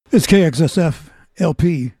It's KXSF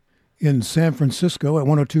LP in San Francisco at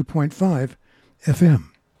 102.5 FM.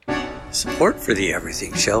 Support for the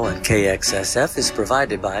Everything Show on KXSF is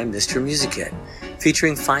provided by Mr. Music-Ed,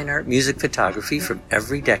 featuring fine art music photography from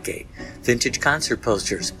every decade, vintage concert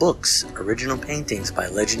posters, books, original paintings by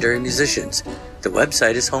legendary musicians. The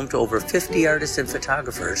website is home to over 50 artists and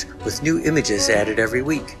photographers with new images added every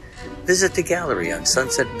week. Visit the gallery on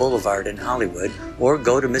Sunset Boulevard in Hollywood or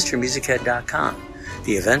go to MrMusicHead.com.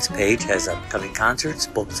 The events page has upcoming concerts,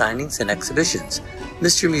 book signings, and exhibitions.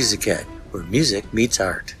 Mr. Music-Ed, where music meets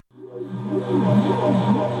art.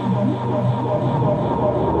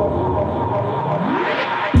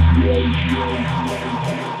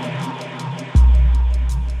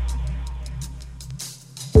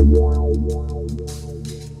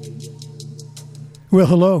 Well,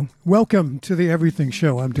 hello. Welcome to the Everything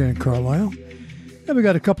Show. I'm Dan Carlisle. And we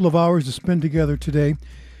got a couple of hours to spend together today.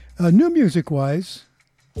 New music-wise,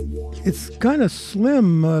 it's kind of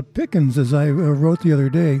slim pickings, as I wrote the other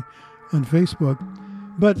day on Facebook.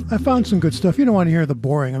 But I found some good stuff. You don't want to hear the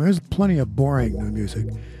boring. I mean, there's plenty of boring new music.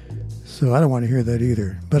 So I don't want to hear that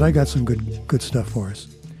either. But I got some good stuff for us.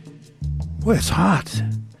 Boy, it's hot.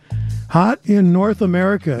 Hot in North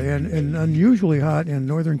America and unusually hot in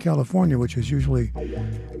Northern California, which is usually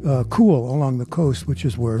cool along the coast, which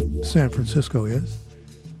is where San Francisco is.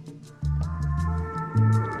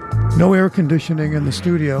 No air conditioning in the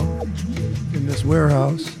studio, in this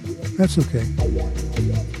warehouse. That's okay.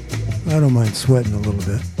 I don't mind sweating a little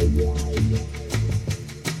bit.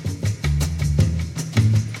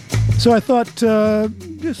 So I thought,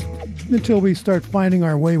 just until we start finding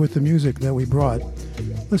our way with the music that we brought,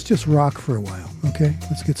 let's just rock for a while, okay?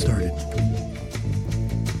 Let's get started.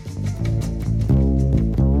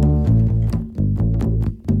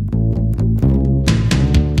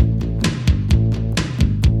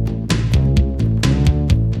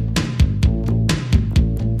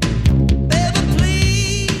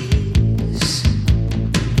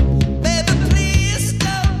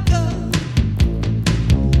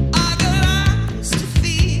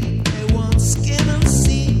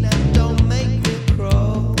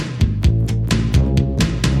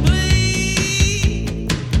 Please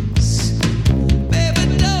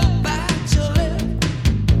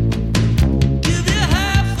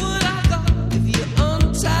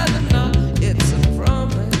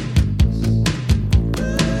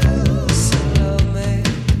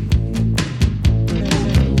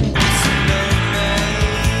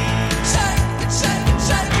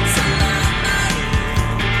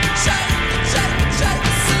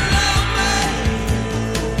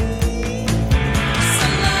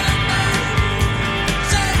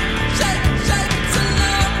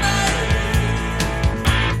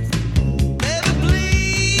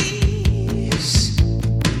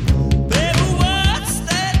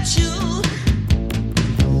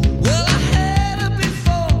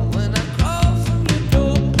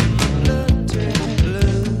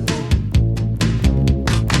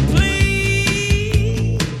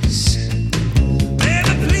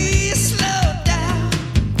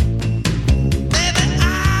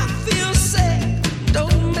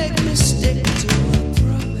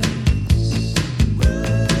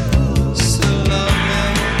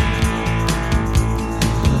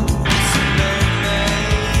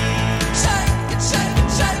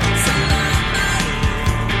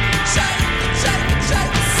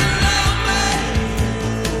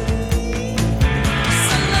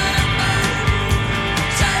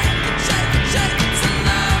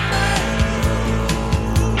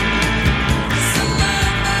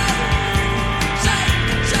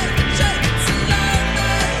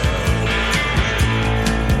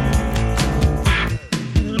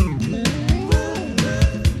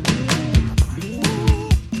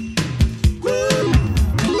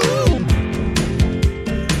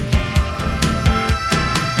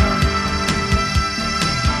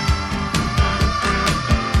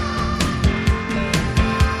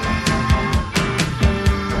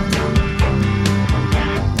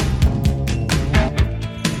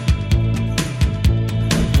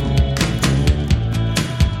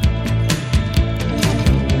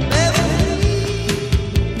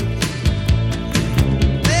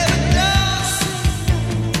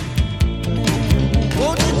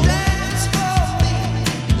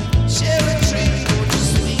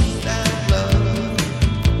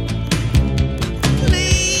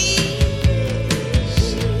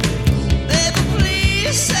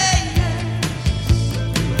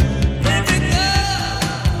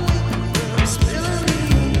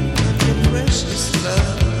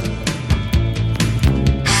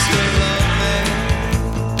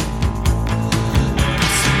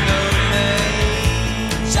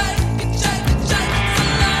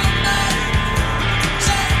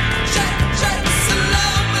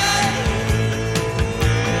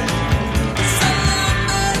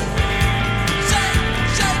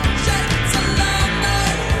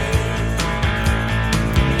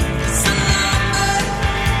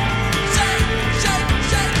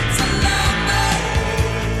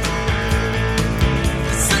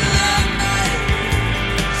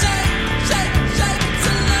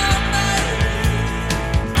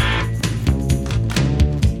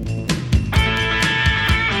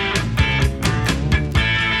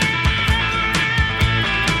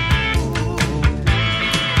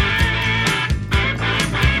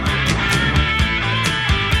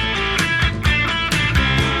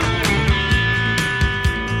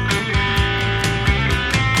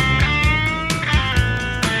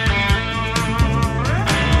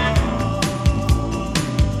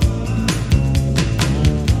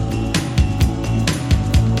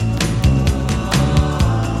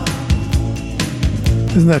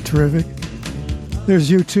Isn't that terrific?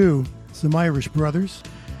 There's U2, some Irish brothers.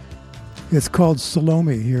 It's called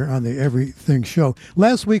Salome here on the Everything Show.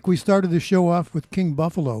 Last week we started the show off with King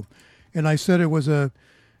Buffalo, and I said it was a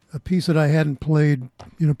piece that I hadn't played,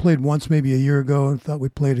 played once maybe a year ago and thought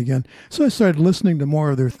we'd play it again. So I started listening to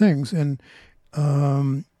more of their things, and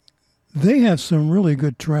they have some really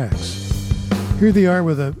good tracks. Here they are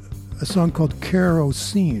with a song called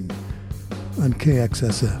Kerosene on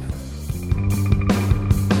KXSF.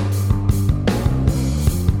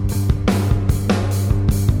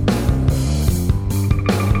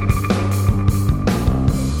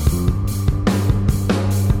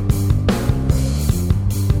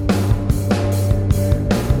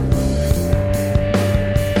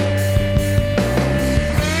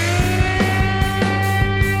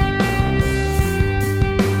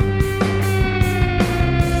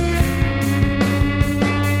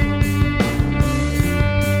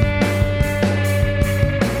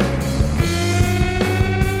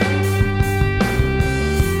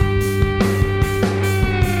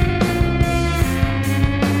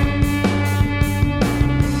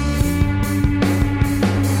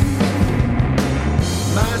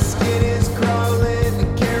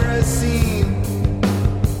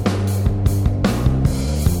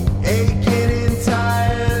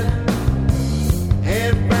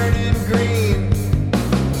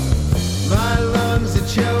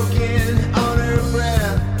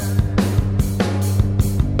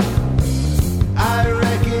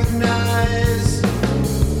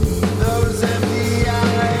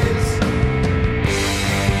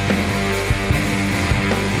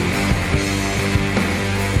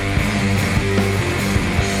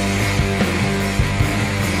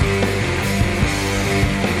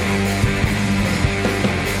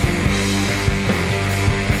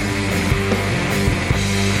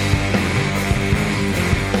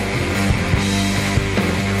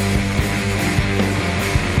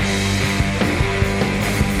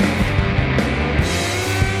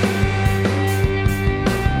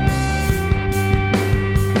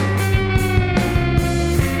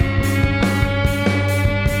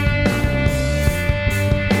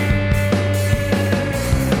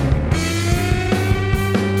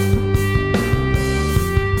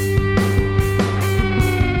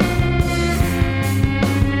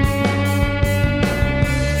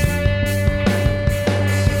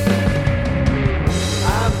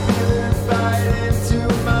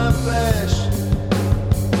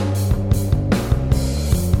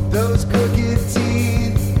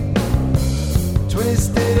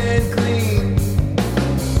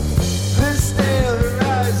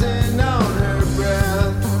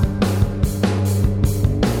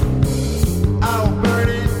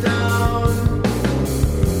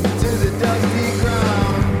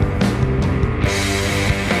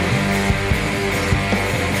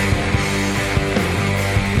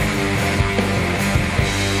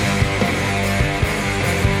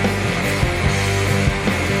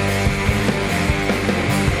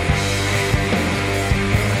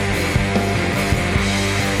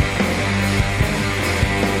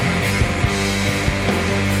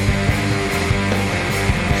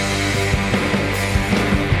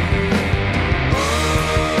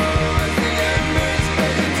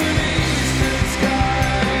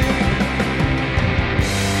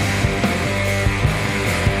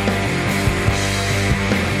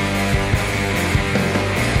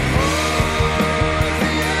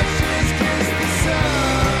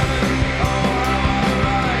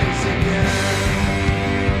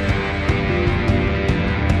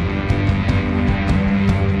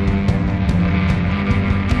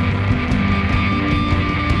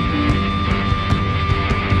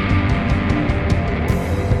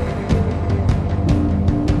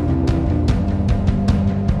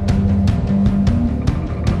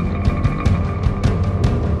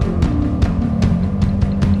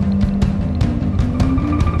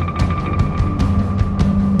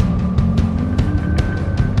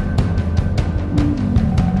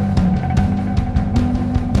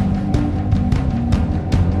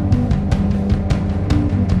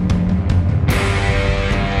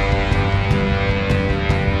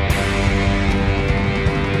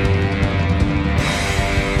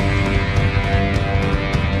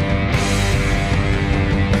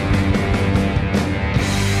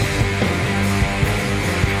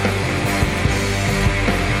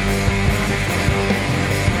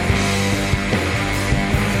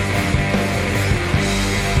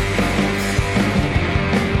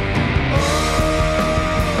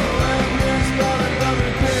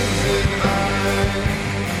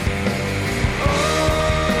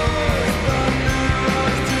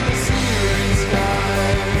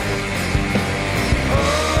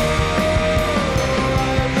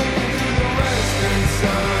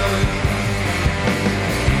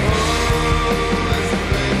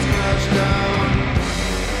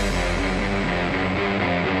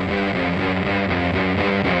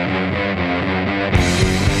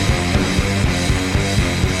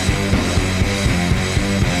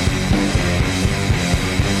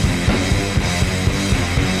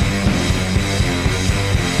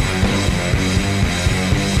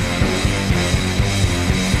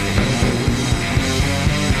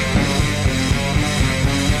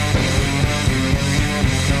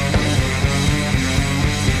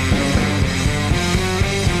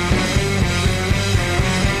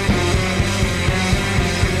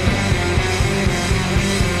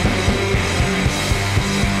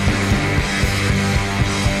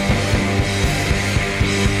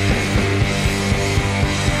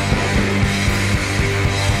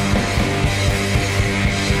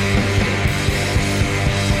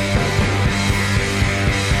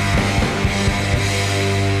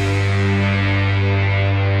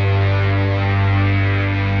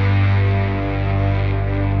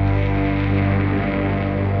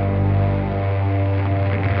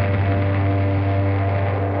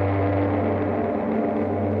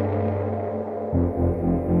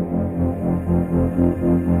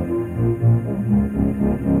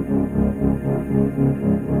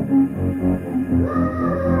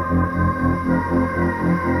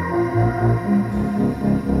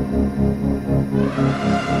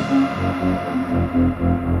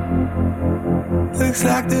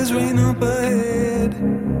 Looks like there's rain up ahead,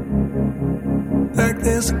 like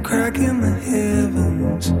there's a crack in the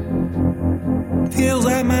heavens. Feels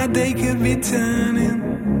like my day could be turning,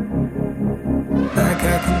 like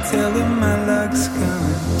I can tell that my luck's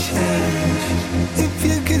gonna change. If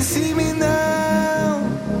you could see me now,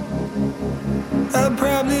 I'd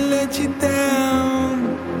probably let you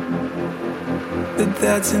down, but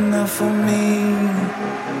that's enough for me.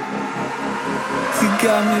 You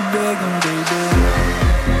got me begging, baby.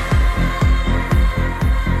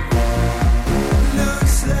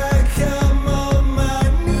 Looks like I'm on my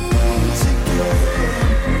knees again.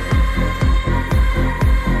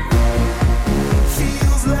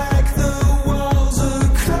 Feels like the walls are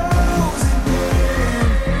closing in.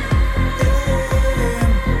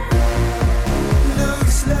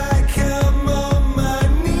 Looks like I'm on my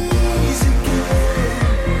knees again.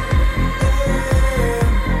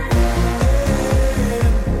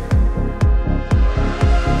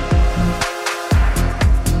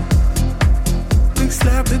 Looks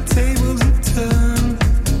like the tables have turned,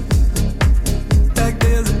 like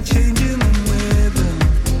there's a change in the weather.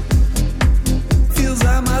 Feels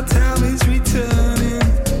like my time is returning,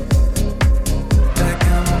 like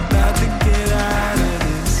I'm about to get out of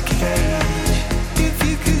this cage. If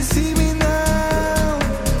you could see me now,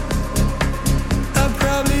 I'd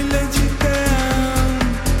probably let you down,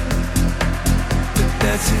 but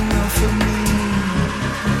that's enough for me.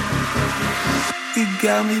 You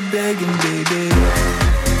got me begging, baby.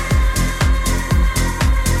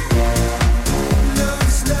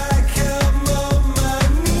 Looks like I'm on my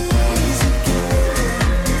knees again.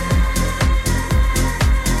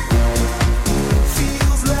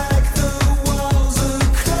 Feels like the walls are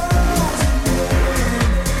closing in.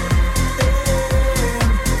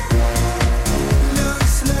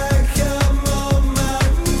 Looks like I'm on my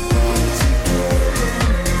knees again.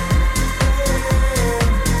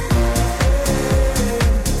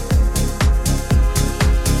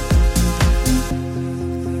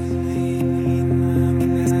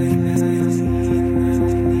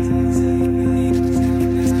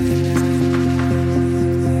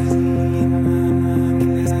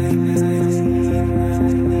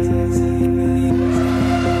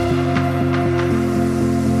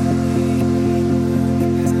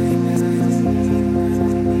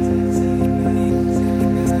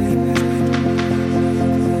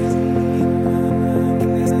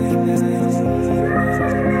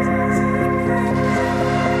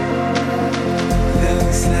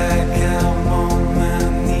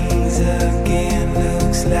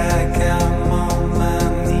 Looks like I'm on my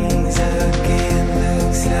knees again.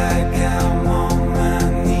 Looks like I'm on my knees again. Looks like I'm on my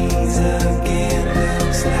knees again.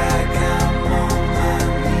 Looks like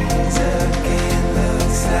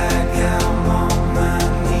I'm on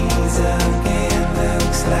my knees again.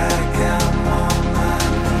 Looks like I'm on my knees again. Looks like I'm on my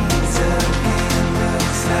knees again.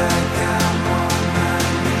 Looks like I'm on my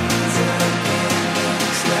knees again.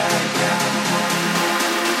 Looks like I'm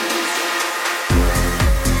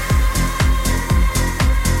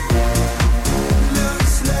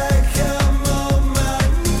Looks like I'm on my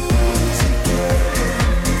knees again.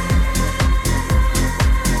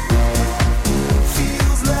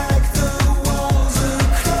 Feels like the walls are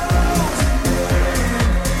closing in.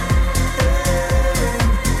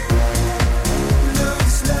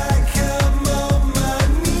 Looks like I'm on my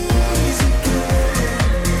knees again. Looks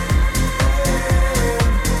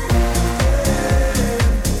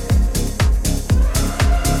like I'm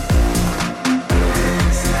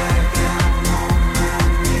on my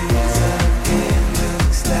knees again.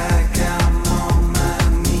 Looks like I'm on my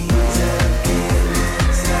knees again.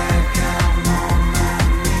 Looks like I'm on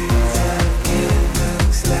my knees again.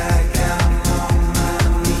 Looks like I'm on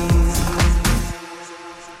my knees.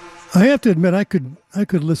 I have to admit, I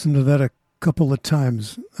could listen to that a couple of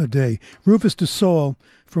times a day. Rufus Du Sol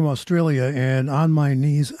from Australia and On My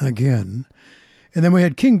Knees Again. And then we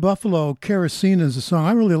had King Buffalo, Kerosene as a song.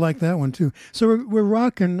 I really like that one too. So we're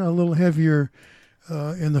rocking a little heavier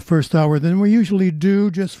in the first hour than we usually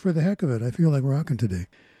do, just for the heck of it. I feel like rocking today.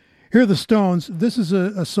 Here are the Stones. This is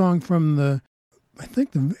a song from the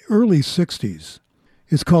early 60s.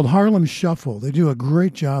 It's called Harlem Shuffle. They do a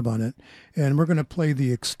great job on it, and we're going to play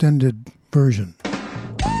the extended version.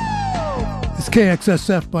 It's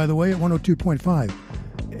KXSF, by the way, at 102.5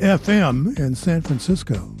 FM in San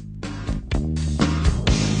Francisco.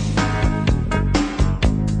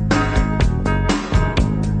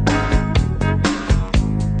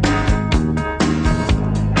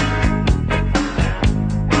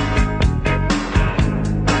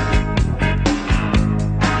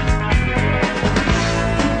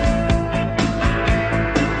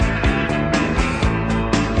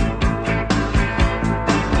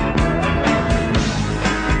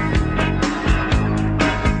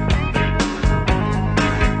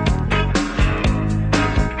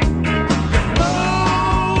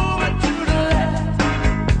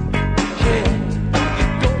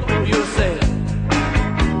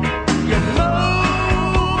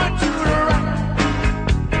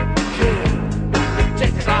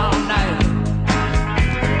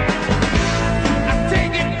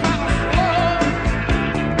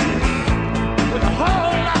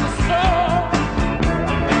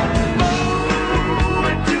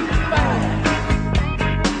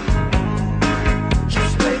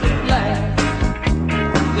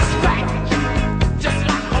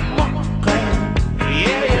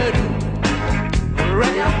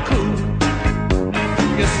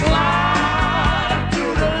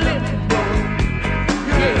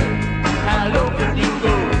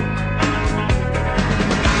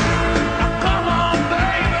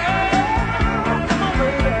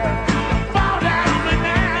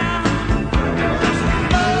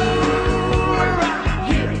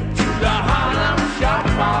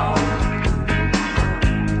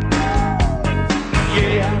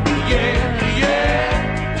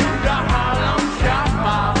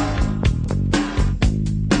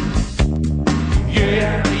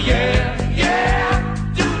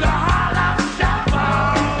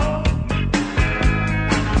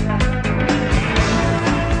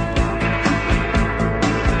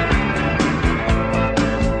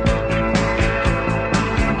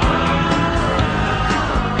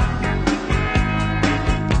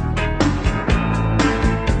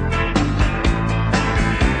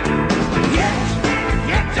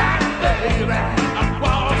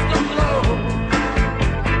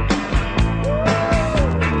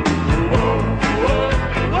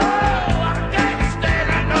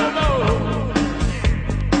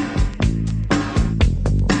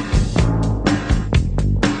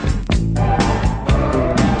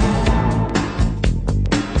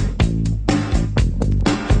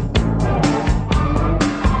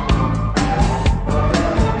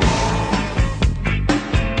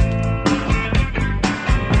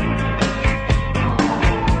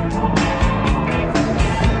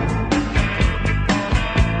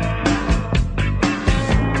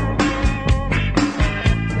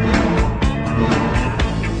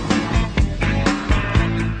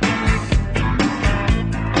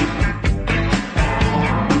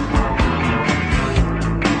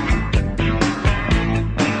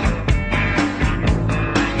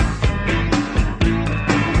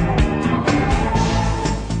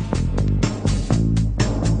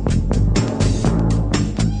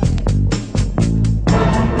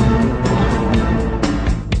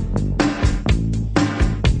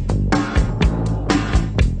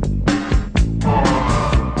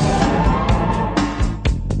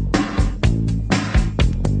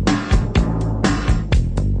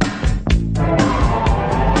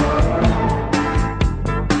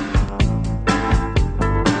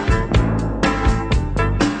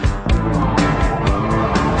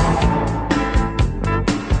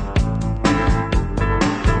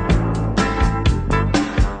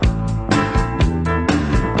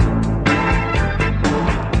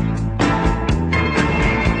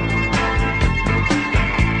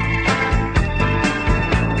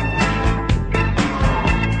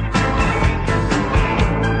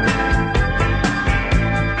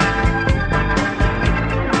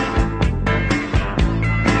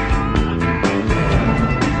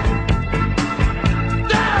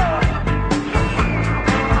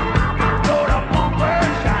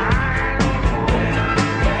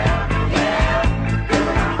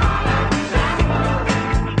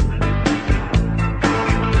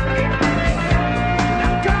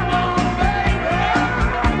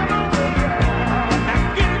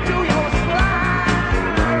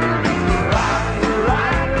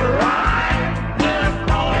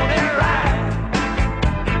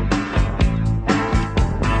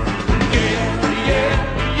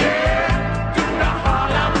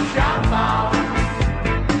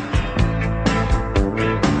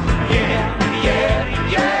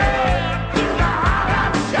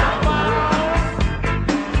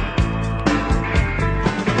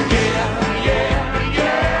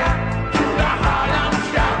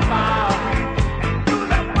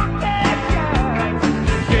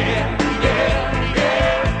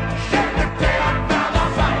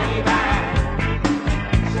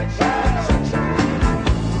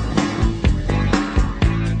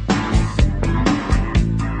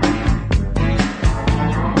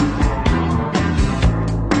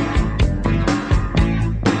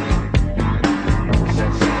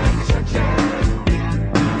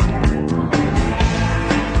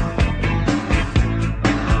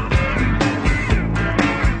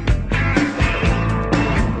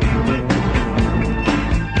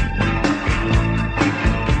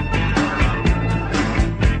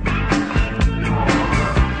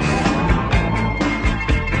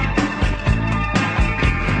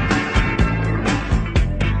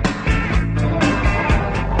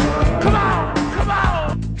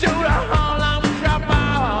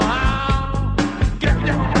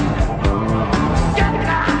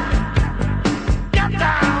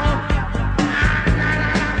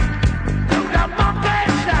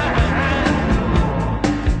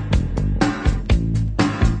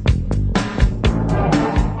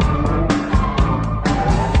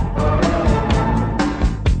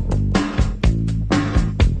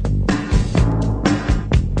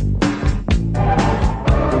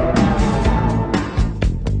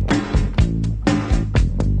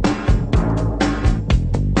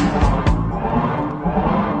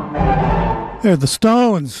 They're the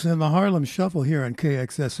Stones in the Harlem Shuffle here on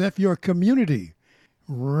KXSF, your community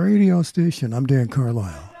radio station. I'm Dan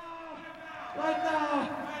Carlisle. Right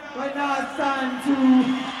now it's time to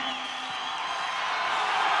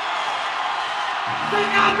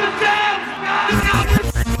sing out the dance,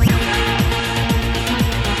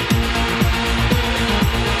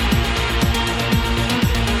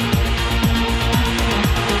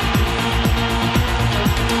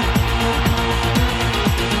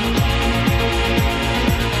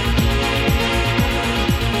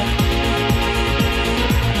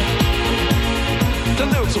 The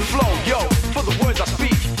lyrics will flow, yo, for the words I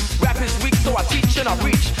speak. Rap is weak, so I teach and I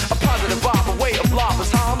reach a positive vibe, a way of life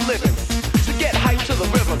is how I'm living. To get hyped to the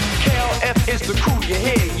rhythm, KLF is the crew you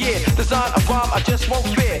hear, yeah. Design a rhyme I just won't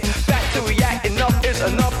fear. Back to react, enough is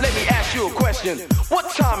enough. Let me ask you a question. What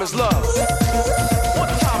time is love? What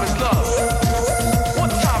time is love? What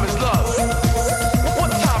time is love?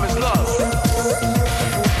 What time is love?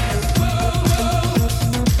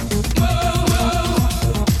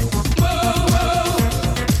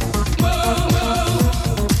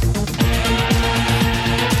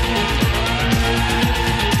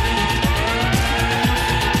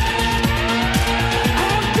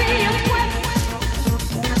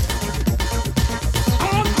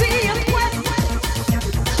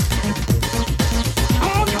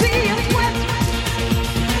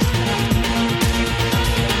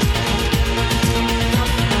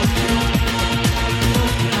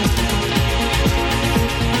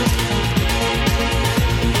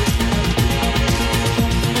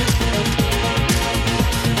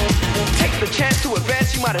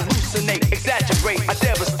 Hallucinate, exaggerate, I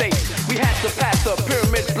devastate. We had to pass the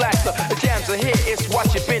pyramid blaster. The jams are here, it's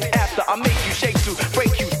what you've been after. I make you shake to,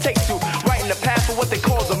 break you, take to. Right in the past for what they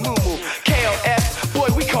call the moo-moo. KLF,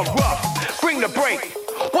 boy, we come rough. Bring the break.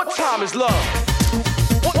 What time is love?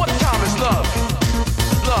 What time is love?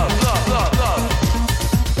 Love, love, love, love.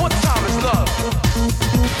 What time is love?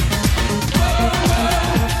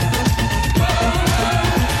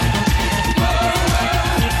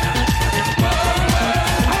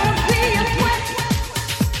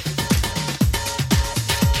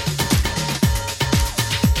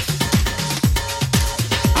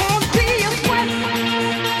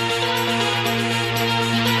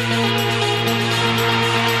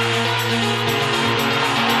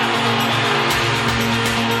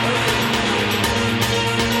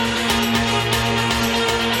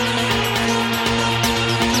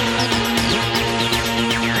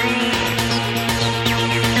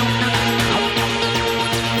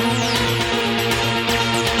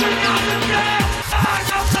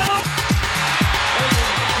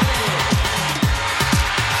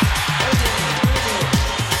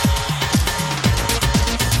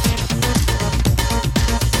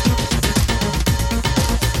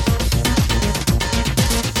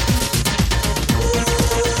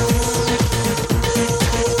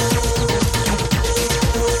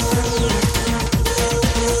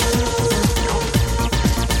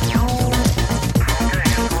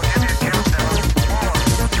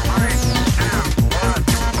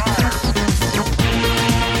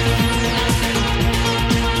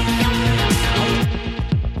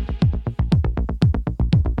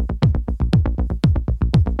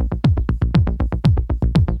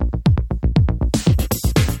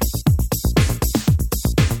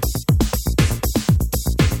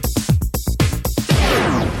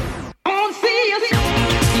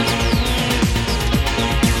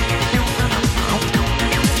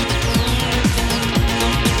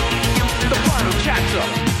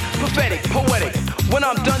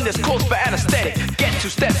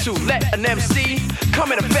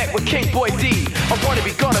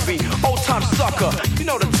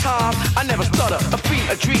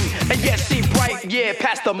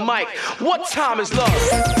 The mic. What time is love?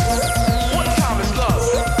 What time is love?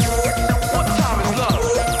 What time is love?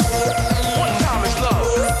 What time is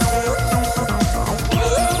love?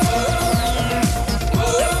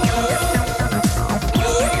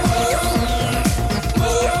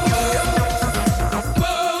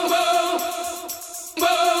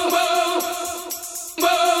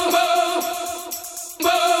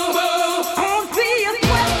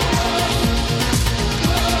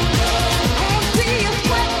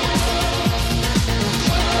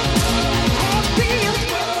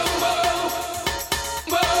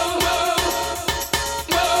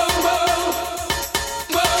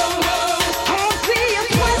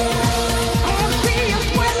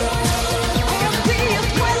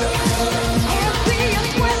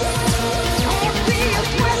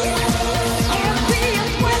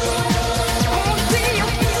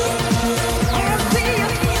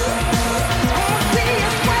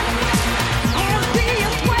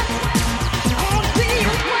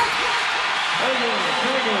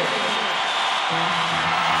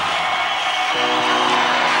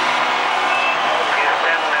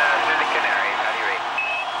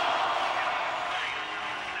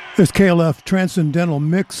 There's KLF Transcendental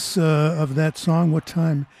mix of that song, What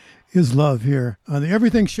Time Is Love, here on the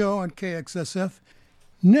Everything Show on KXSF.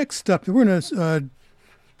 Next up, we're going to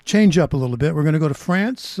change up a little bit. We're going to go to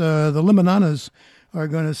France. The Limananas are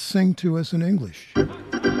going to sing to us in English.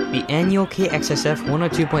 The annual KXSF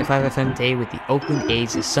 102.5 FM Day with the Oakland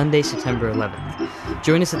A's is Sunday, September 11th.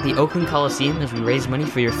 Join us at the Oakland Coliseum as we raise money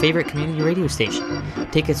for your favorite community radio station.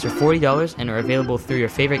 Tickets are $40 and are available through your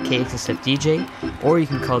favorite KXSF DJ, or you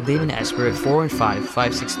can call Dave and Esper at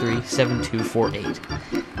 415-563-7248.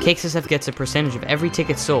 KXSF gets a percentage of every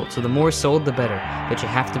ticket sold, so the more sold, the better, but you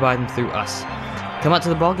have to buy them through us. Come out to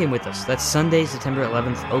the ballgame with us. That's Sunday, September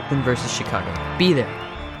 11th, Oakland versus Chicago. Be there.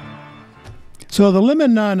 So the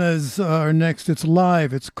Limananas are next. It's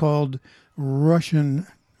live. It's called Russian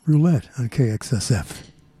Roulette on KXSF.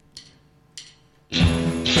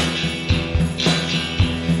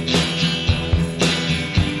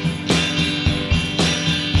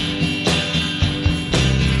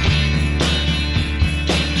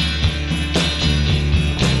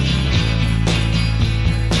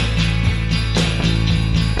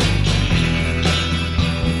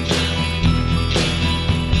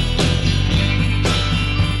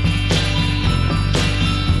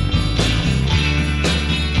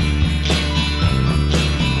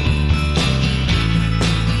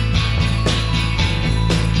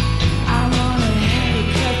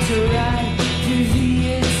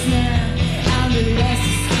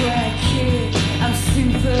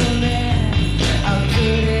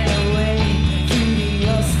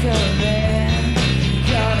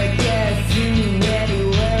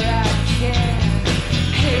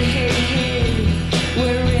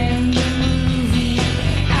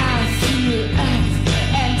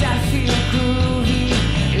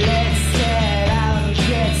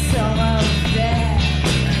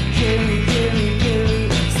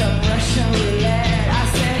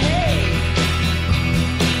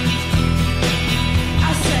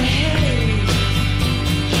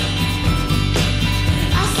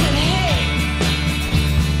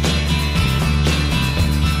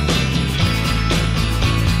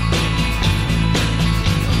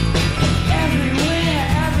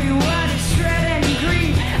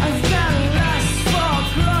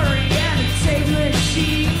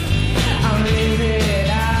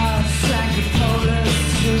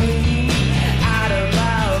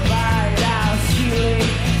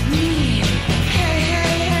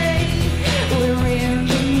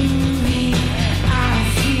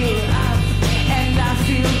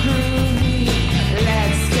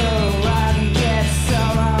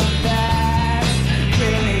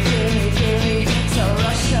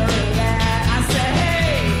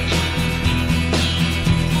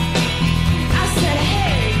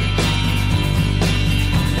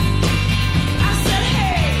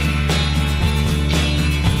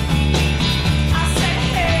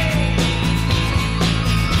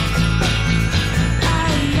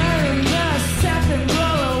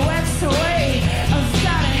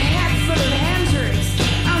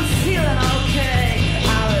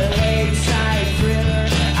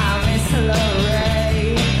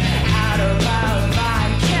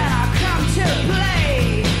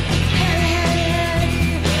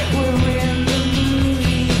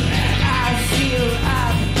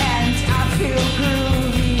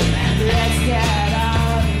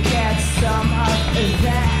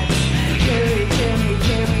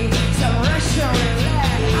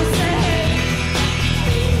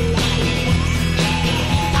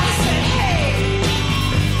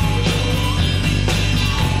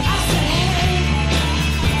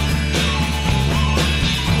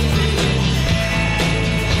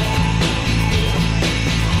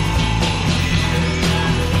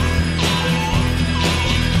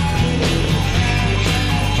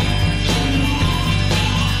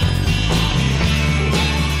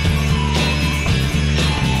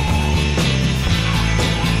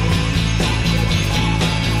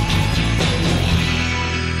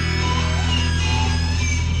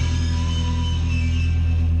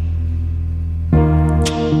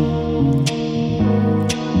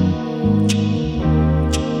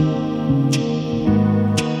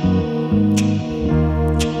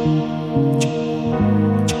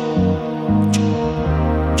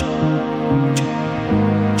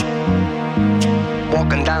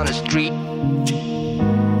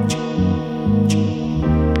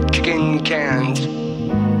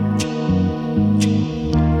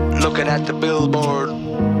 At the billboard,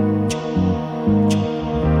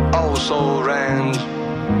 oh so grand,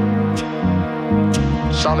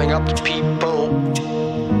 summing up the people,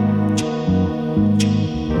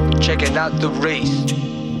 checking out the race,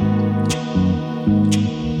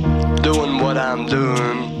 doing what I'm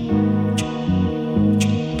doing,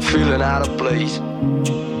 feeling out of place,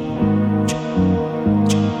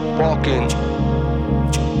 walking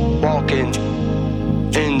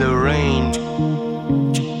in the rain.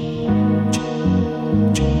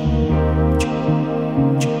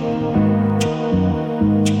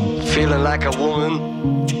 Feeling like a woman,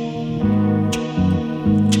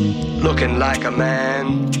 looking like a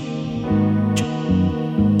man,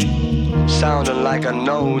 sounding like a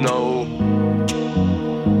no-no,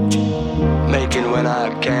 making when I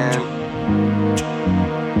can,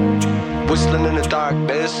 whistling in the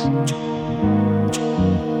darkness,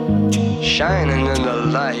 shining in the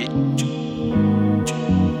light,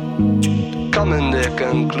 coming to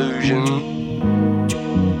conclusion,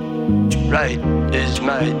 right is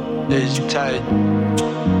might is tight,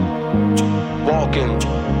 walking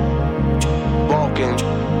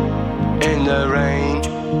in the rain.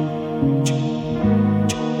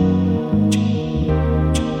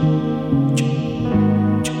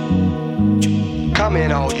 Come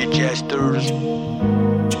in all you jesters,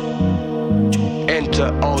 enter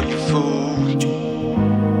all you fools,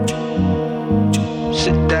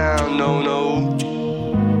 sit down, no,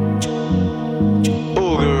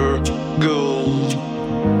 ogre ghouls,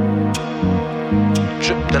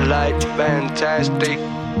 trip the light, fantastic,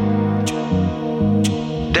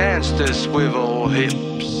 dance the swivel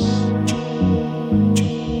hips,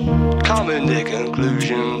 come in the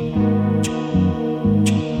conclusion,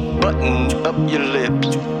 button up your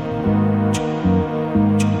lips,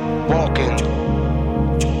 walking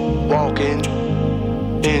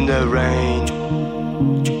in the rain,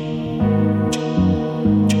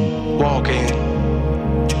 walking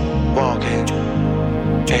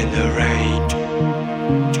in the rain.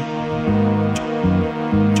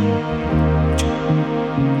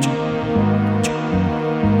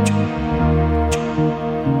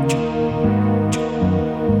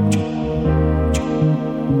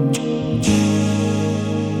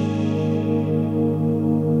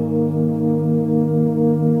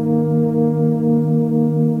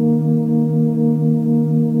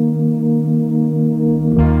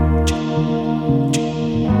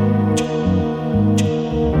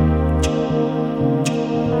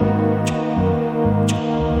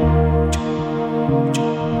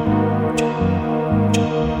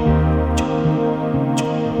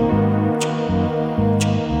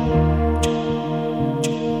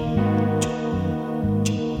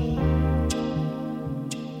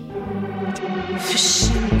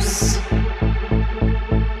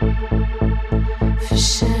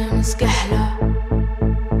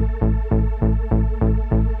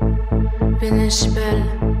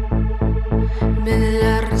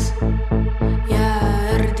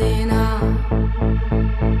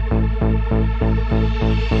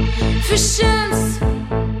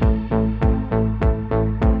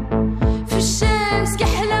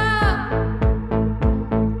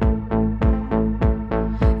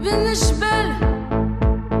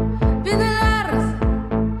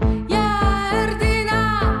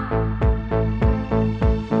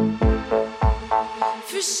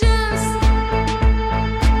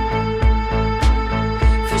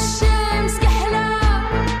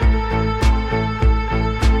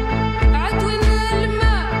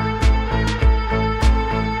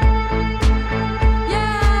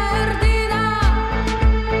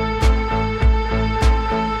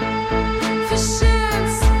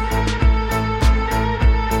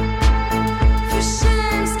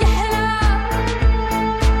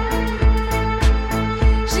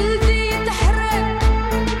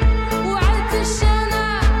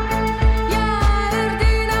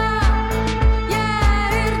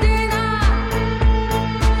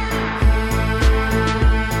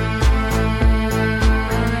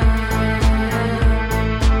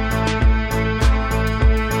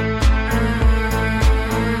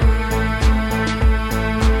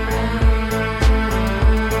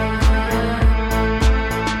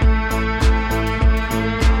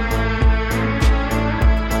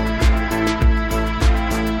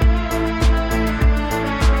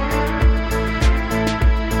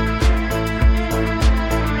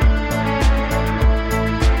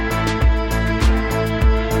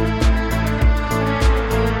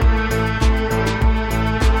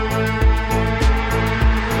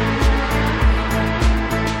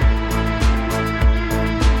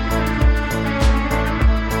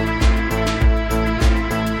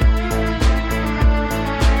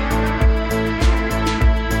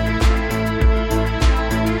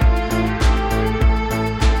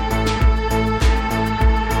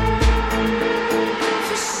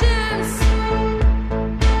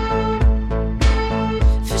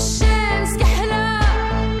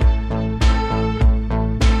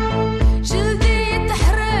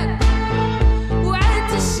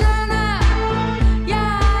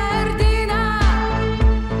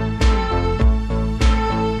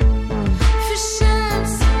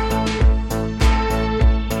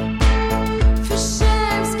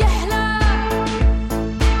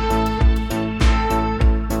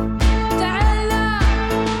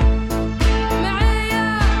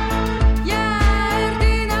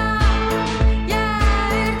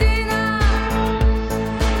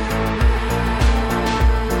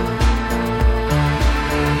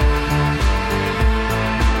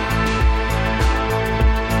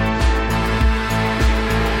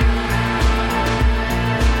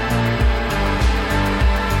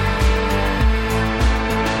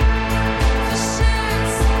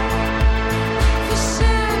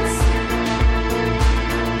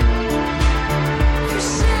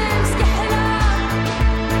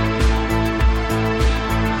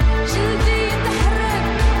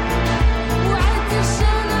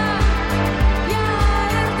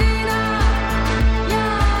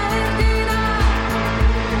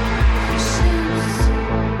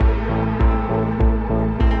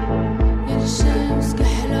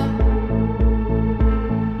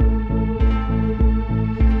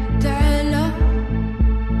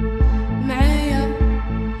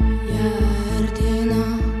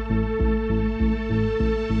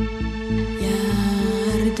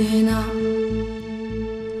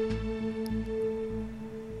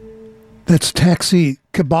 That's Taxi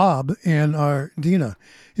Kebab and our Dina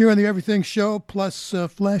here on the Everything Show, plus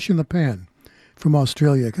Flash in the Pan from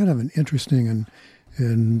Australia. Kind of an interesting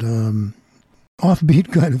and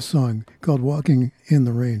offbeat kind of song called Walking in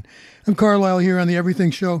the Rain. I'm Carlisle here on the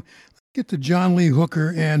Everything Show. Let's get to John Lee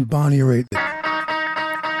Hooker and Bonnie Raitt.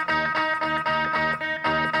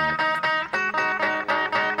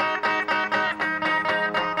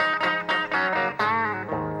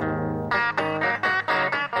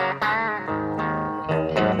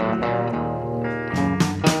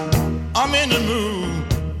 I'm in the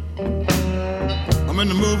mood. I'm in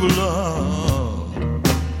the mood of love.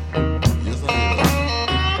 Yes, I am.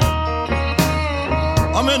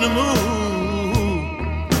 I'm in the mood.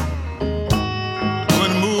 I'm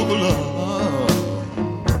in the mood of love.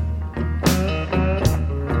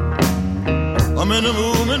 I'm in the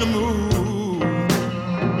mood, I'm in the mood.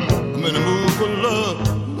 I'm in the mood for love.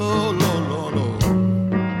 Lord, Lord, Lord, Lord.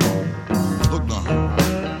 Look now.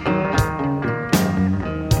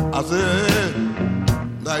 I said,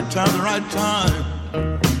 right time, the right time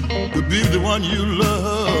to be the one you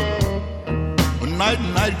love. When night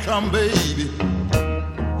and night come, baby,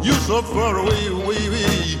 you so far away, away,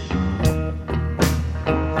 away.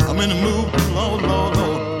 I'm in the mood, Lord, Lord,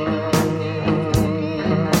 Lord.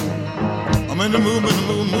 I'm in the mood, in the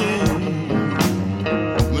mood, mood.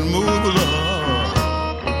 I'm in the mood of love.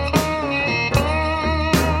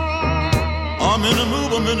 I'm in the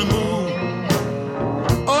mood, I'm in the mood.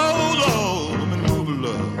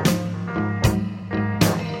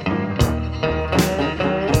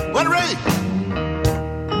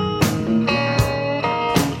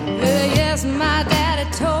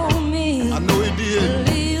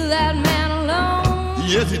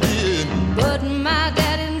 Yes, he did. But my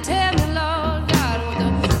dad didn't tell me, Lord God, what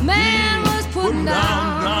the man was putting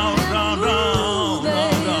down.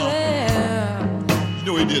 You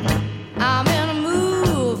know he didn't. I'm in a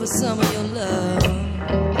mood for some of your love,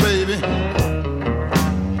 baby.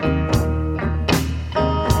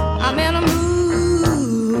 I'm in a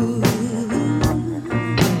mood.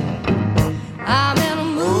 I'm in a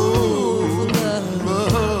mood for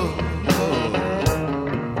love.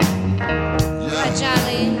 Right,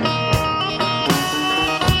 Charlie?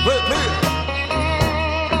 Play it,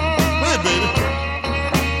 baby.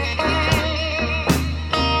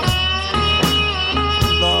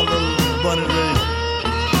 Lord, little Bunny Ray.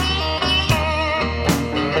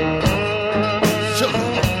 Sure.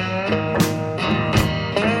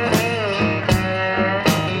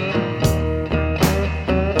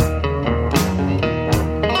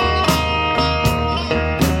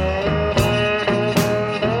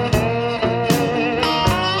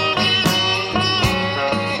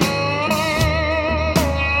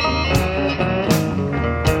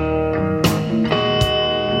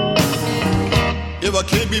 If I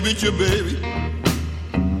can't be with you, baby,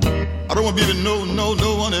 I don't want to be with no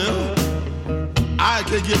one else. I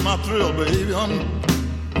can't get my thrill, baby. I'm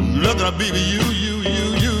looking to be with you.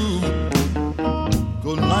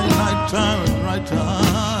 Go night time, right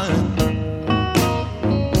time.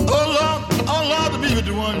 Oh Lord, to be with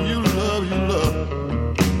the one you love.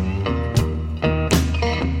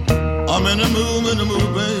 I'm in the mood,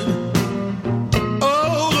 baby.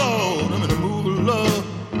 Oh Lord, I'm in the mood of love.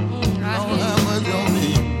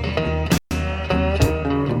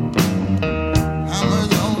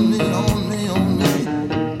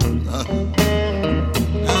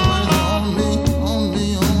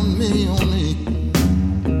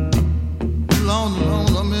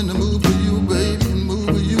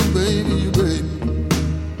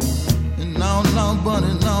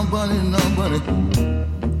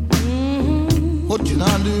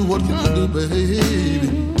 What can I do, baby?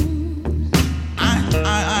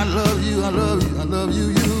 I love you, I love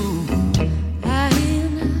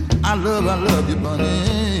you,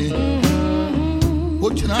 bunny.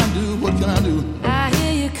 What can I do? I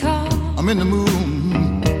hear you call. I'm in the mood.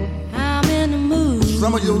 I'm in the mood.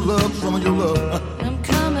 Some of your love. I'm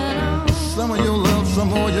coming on. Some of your love, some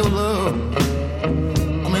more your love.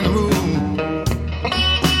 I'm in the mood.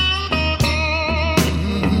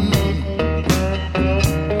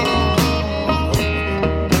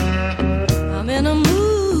 I'm in a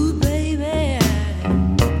mood, baby.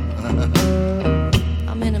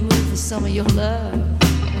 I'm in a mood for some of your love.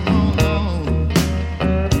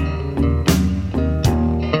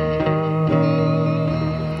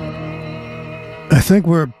 I think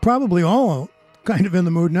we're probably all kind of in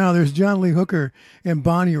the mood now. There's John Lee Hooker and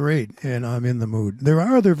Bonnie Raitt, and I'm in the mood. There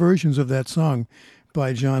are other versions of that song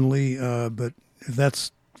by John Lee, but if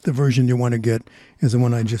that's the version you want to get, is the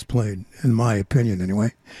one I just played, in my opinion,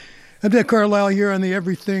 anyway. I'm Dan Carlisle here on the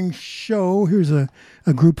Everything Show. Here's a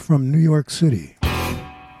group from New York City.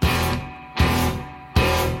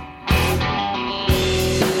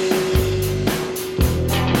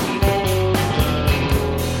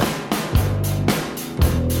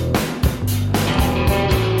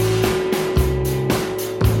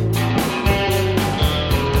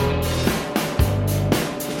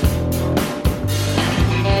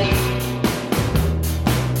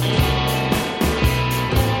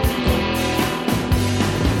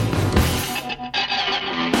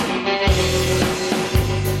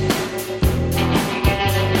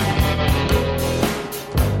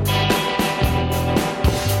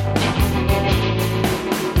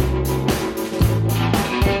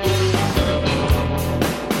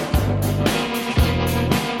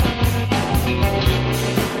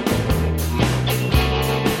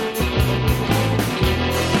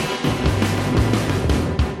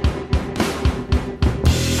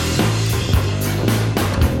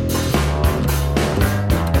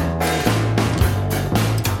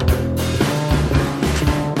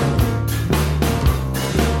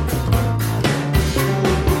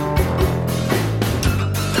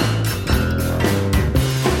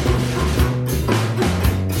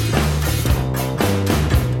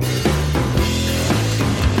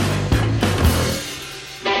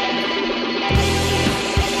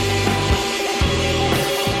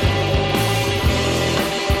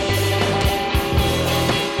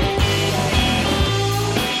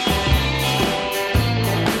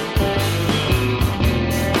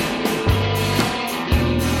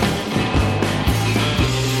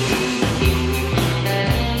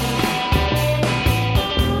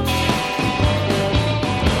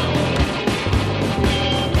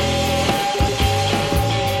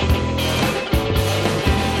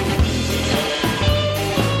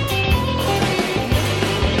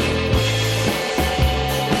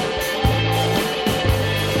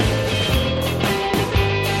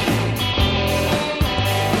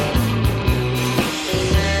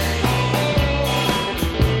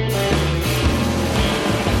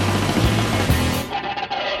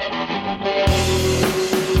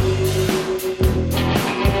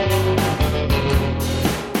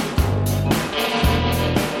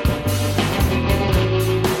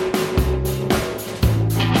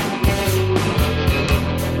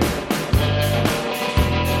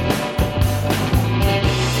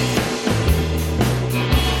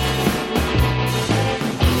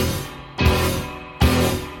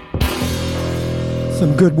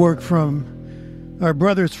 Some good work from our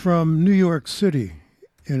brothers from New York City,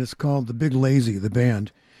 and it's called The Big Lazy, the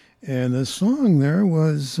band. And the song there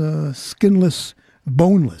was Skinless,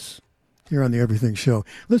 Boneless, here on the Everything Show.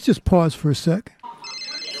 Let's just pause for a sec.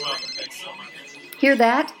 Hear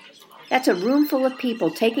that? That's a room full of people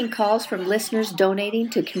taking calls from listeners donating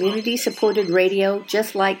to community-supported radio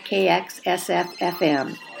just like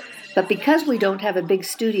KXSF-FM. But because we don't have a big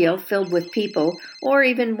studio filled with people, or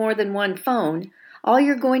even more than one phone, all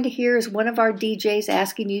you're going to hear is one of our DJs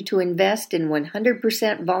asking you to invest in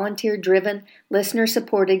 100% volunteer-driven,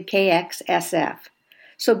 listener-supported KXSF.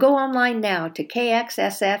 So go online now to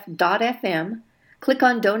kxsf.fm, click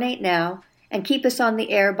on Donate Now, and keep us on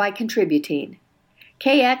the air by contributing.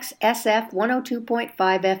 KXSF 102.5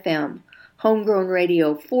 FM, homegrown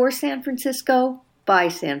radio for San Francisco, by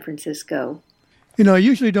San Francisco. You know, I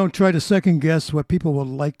usually don't try to second guess what people would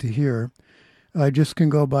like to hear. I just can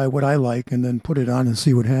go by what I like and then put it on and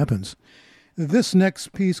see what happens. This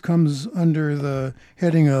next piece comes under the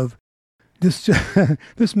heading of this.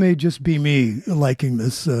 This may just be me liking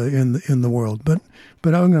this in the world, but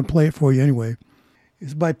I'm going to play it for you anyway.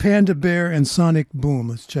 It's by Panda Bear and Sonic Boom.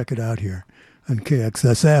 Let's check it out here on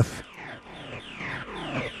KXSF.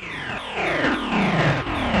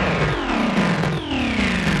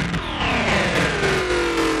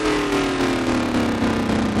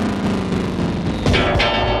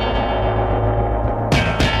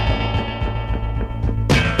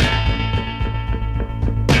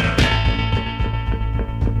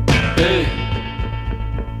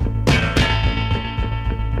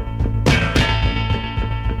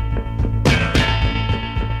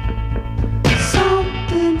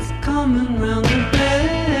 Something's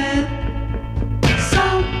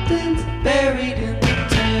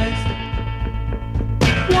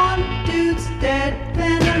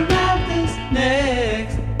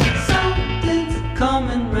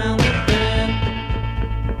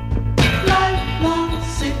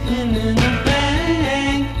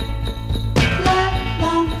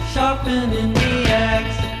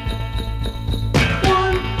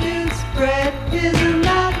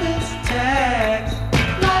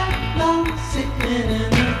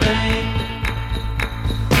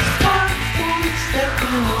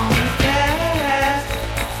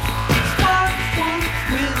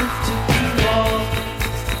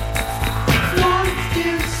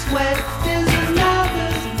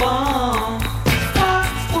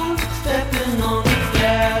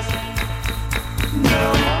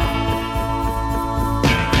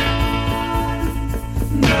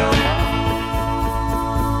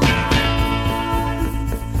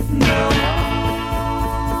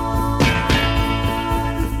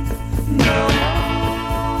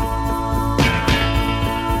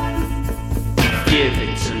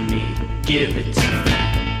Give it to me,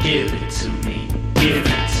 give it to me, give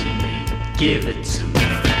it to me, give it to me,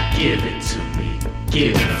 give it to me,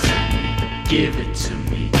 give it to me, give it to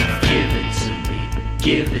me, give it to me,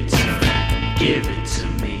 give it to me, give it to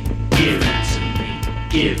me, give it to me,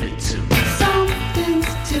 give it to me.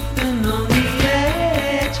 Something's tipping on the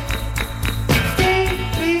edge.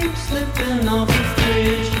 Daydream slipping off the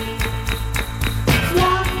bridge.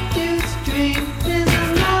 One dude's dream is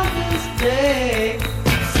another's day.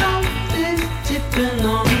 Something's tipping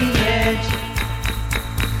on the edge.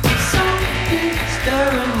 Something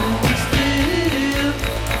stirring in the still.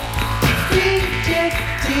 Reject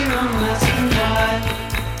dear, I'm asking why.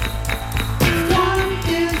 One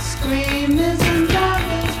dude's scream is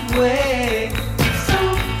another's way.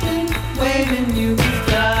 Something waving you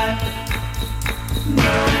goodbye.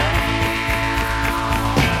 No.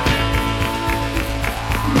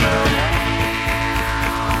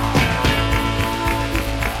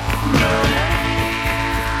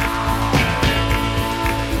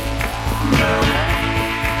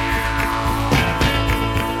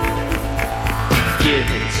 Give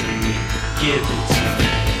it to me, give it to me,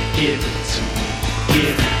 give it to me,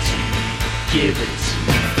 give it to me, give it to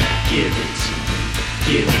me, give it to me, give it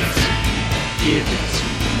to me, give it to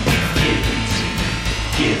me, give it to me,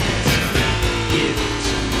 give it to me, give it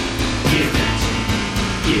to me, give it to me,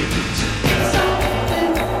 give it to me.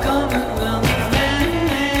 Something coming round the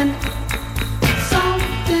bend,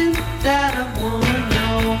 something that I wanna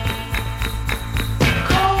know.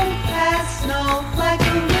 Cold as snow, like a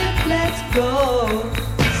whip, let's go.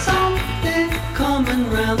 Something coming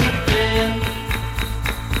round the bend.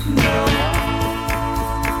 No.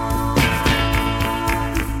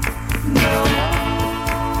 No.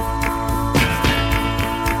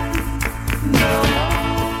 No.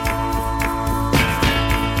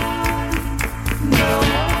 No.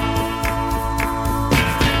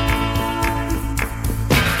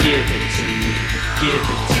 Give it to me, give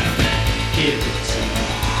it to me, give it to me,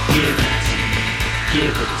 give it to me, give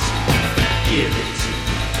it to me, give it to me, give it to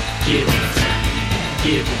me,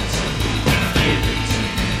 give it to me, give it to me,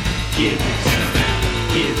 give it to me,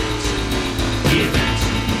 give it to me, give it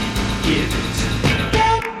to me, give it to me.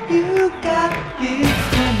 That you got me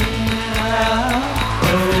coming out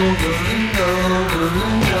over and over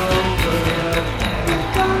and over. You're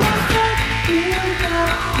gonna get you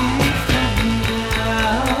got me coming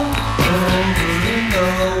out over and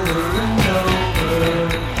over and over.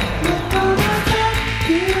 You're gonna get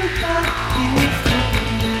you got me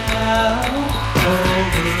coming out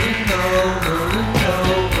over and over and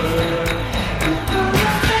over. You're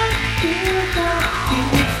gonna get you got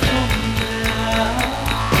me coming out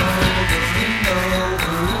over and over and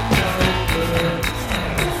over.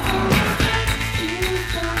 You're gonna get you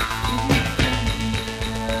got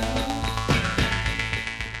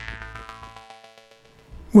me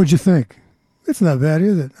coming out. What'd you think? It's not bad,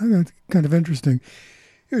 is it? I think it's kind of interesting.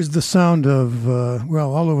 Here's the sound of,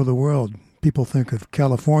 well, all over the world. People think of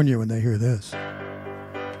California when they hear this.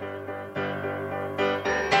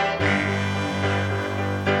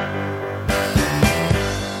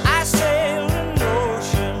 I sail an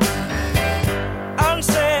ocean,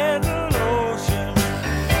 unsettled ocean,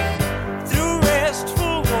 through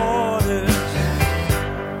restful waters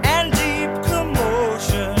and deep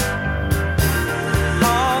commotion,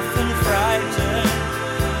 often frightened,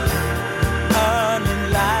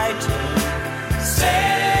 unenlightened.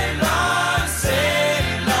 Sail on,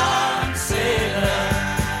 sail on, sail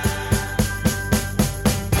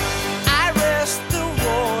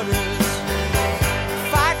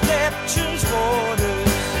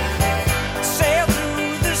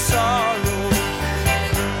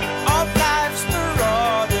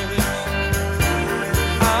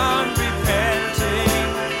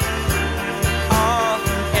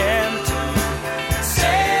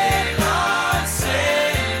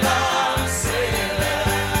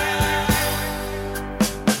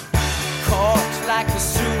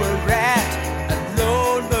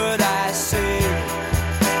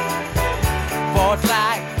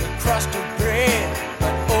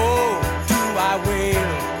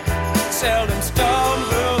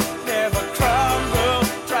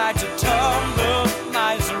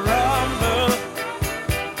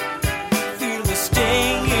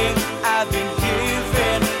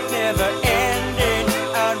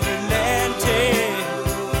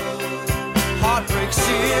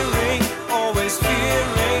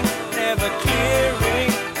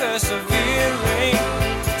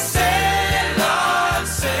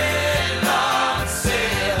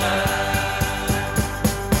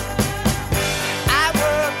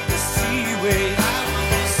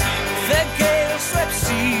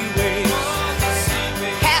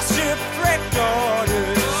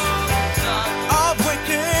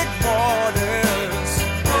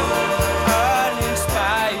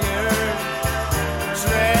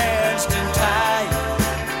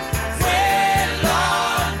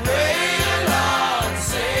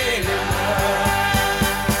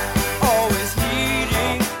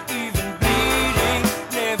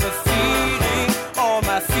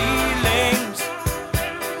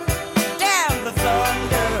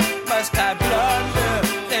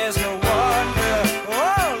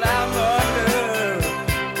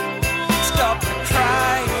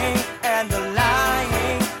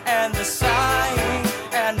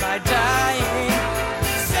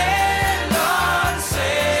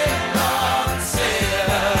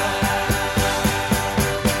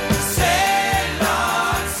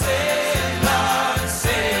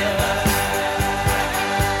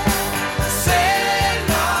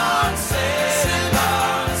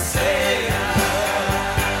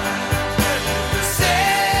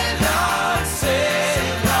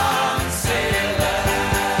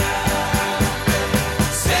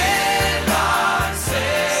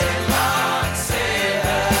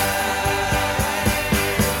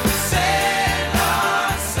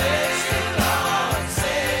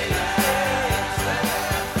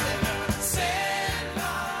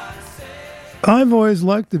I've always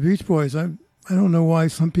liked the Beach Boys. I don't know why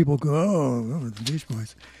some people go, oh, the Beach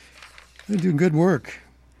Boys. They do good work.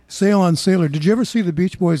 Sail on Sailor. Did you ever see the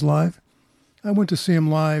Beach Boys live? I went to see them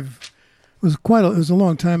live. It was a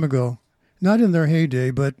long time ago. Not in their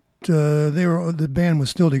heyday, but the band was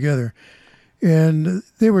still together. And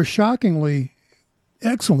they were shockingly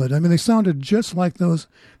excellent. I mean, they sounded just like those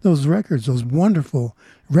records, those wonderful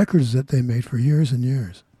records that they made for years and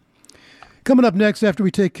years. Coming up next, after we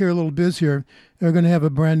take care of a little biz here, we're going to have a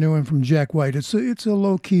brand new one from Jack White. It's a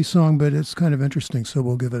low-key song, but it's kind of interesting, so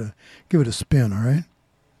we'll give it a spin, all right?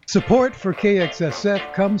 Support for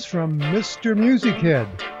KXSF comes from Mr. Music Head,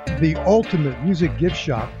 the ultimate music gift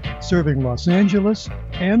shop serving Los Angeles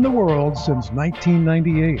and the world since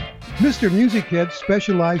 1998. Mr. Music Head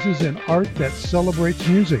specializes in art that celebrates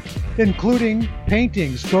music, including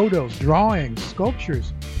paintings, photos, drawings,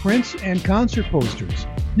 sculptures, prints, and concert posters.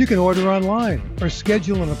 You can order online or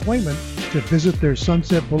schedule an appointment to visit their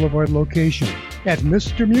Sunset Boulevard location at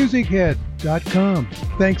MrMusicHead.com.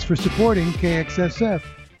 Thanks for supporting KXSF.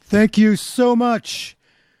 Thank you so much,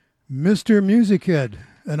 Mr. Music Head.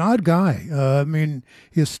 An odd guy. I mean,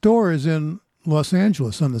 his store is in Los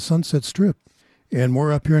Angeles on the Sunset Strip, and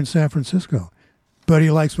we're up here in San Francisco. But he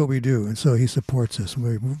likes what we do, and so he supports us.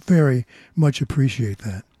 We very much appreciate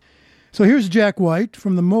that. So here's Jack White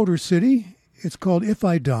from the Motor City. It's called If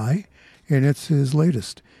I Die, and it's his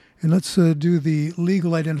latest. And let's do the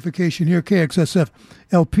legal identification here, KXSF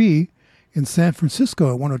LP in San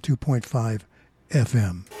Francisco at 102.5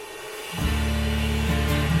 FM.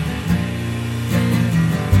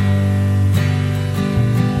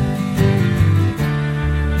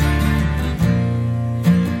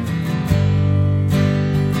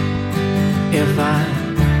 If I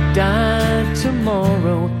died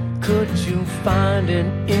tomorrow, could you find it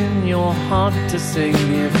in your heart to sing?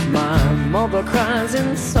 If my mother cries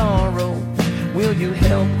in sorrow, will you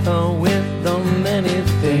help her with the many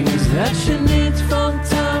things that she needs from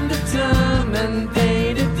time to time and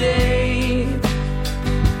day to day?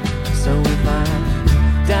 So if I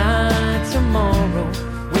die tomorrow,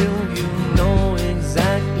 will you know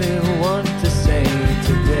exactly what to say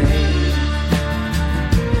today?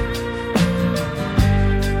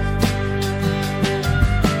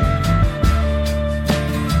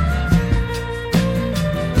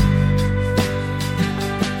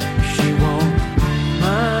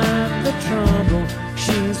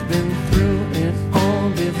 She's been through it all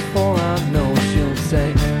before, I know. She'll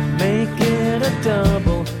say, make it a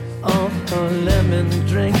double of her lemon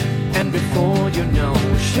drink. And before you know,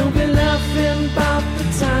 she'll be laughing about the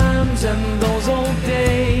times and those old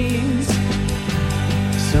days.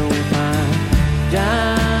 So if I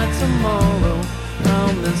die tomorrow,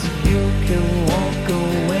 promise you can walk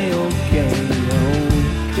away okay,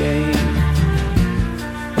 okay.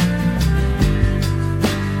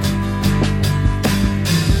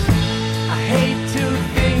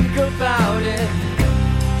 About it,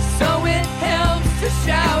 so it helps to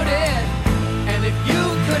shout it. And if you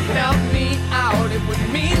could help me out, it would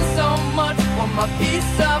mean so much for my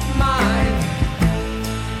peace of mind.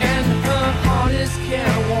 And her heart is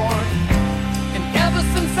careworn, and ever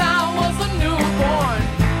since I was a newborn,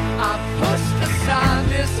 I pushed aside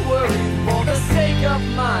this worry for the sake of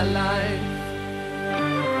my life.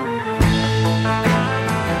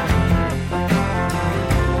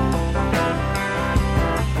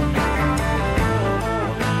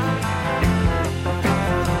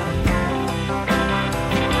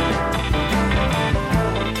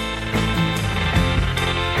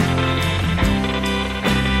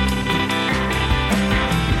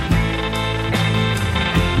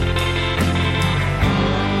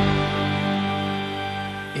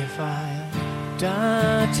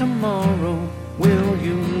 Tomorrow, will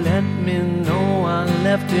you let me know I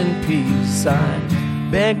left in peace? I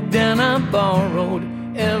begged and I borrowed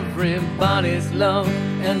everybody's love,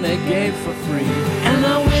 and they gave for free. And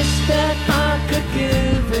I wish that I could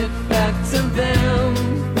give it back to them.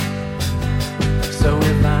 So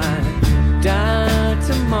if I die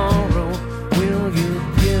tomorrow, will you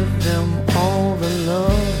give them all the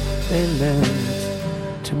love they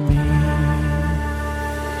lent to me?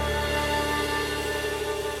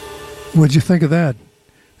 What'd you think of that?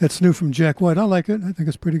 That's new from Jack White. I like it. I think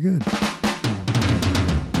it's pretty good.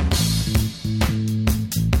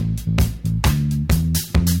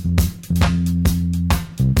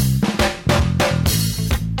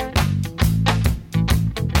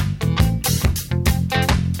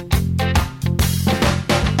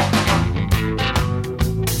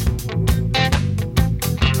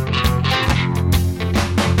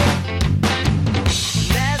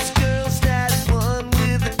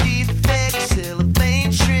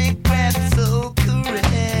 So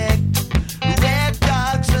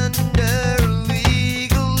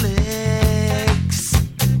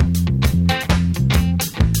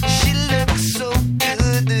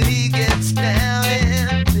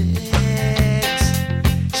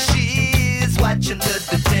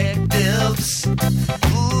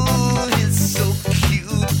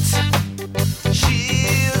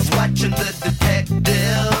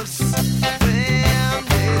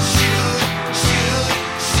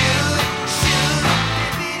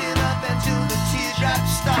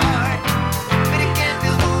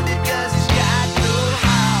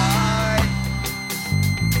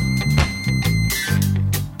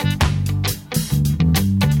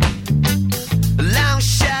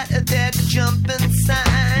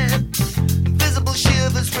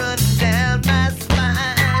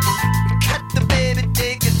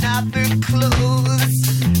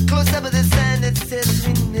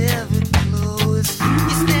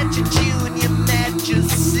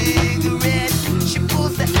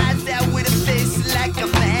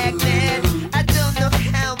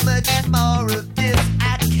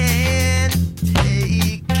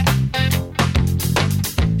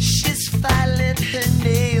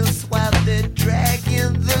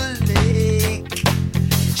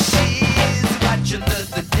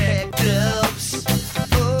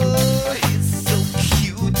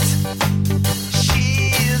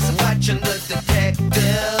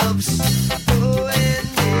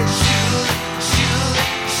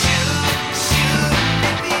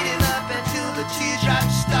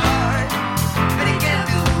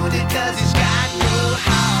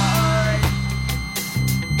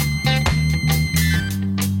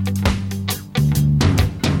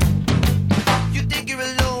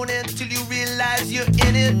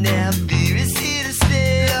Now fear is here to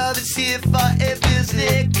stay. Love is here for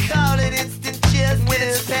everything. Call it instant justice when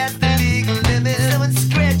it's past the legal limit. Someone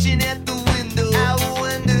scratching at the window. I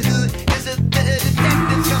wonder who is a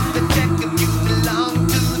detective from the check if you belong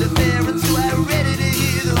to the parents who are ready to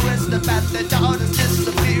hear the rest about their daughter's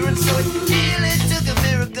disappearance. So it really took a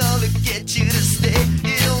miracle to get you to stay.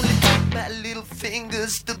 It only took my little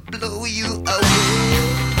fingers to blow you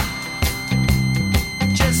away.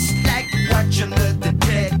 Just like watching the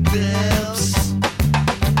detectives.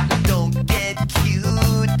 Don't get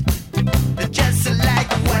cute. Just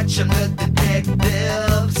like watching the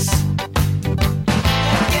detectives.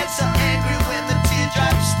 Get so angry when the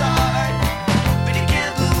teardrops start, but you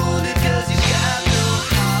can't move it 'cause you got no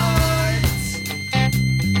heart.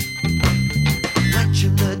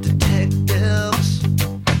 Watching the detectives.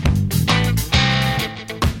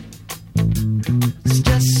 It's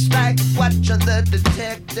just like watching the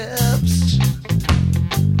detectives.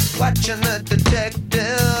 Watching the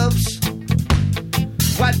detectives.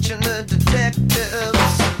 Watching the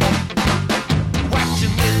detectives.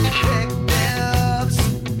 Watching the detectives.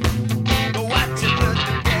 Watching the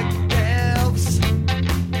detectives.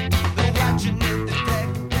 Watching the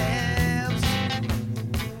detectives.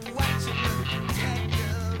 Watching the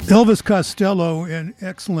detectives. Elvis Costello in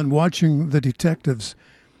excellent Watching the Detectives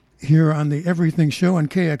here on the Everything Show on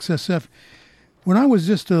KXSF. When I was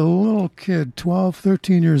just a little kid, 12,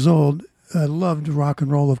 13 years old, I loved rock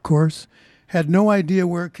and roll, of course. Had no idea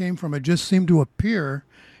where it came from. It just seemed to appear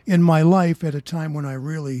in my life at a time when I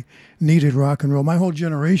really needed rock and roll. My whole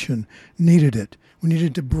generation needed it. We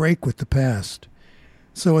needed to break with the past.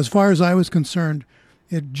 So as far as I was concerned,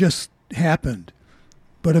 it just happened.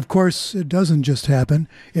 But of course, it doesn't just happen.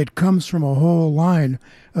 It comes from a whole line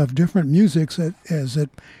of different musics as it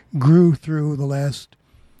grew through the last,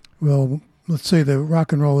 well, let's say the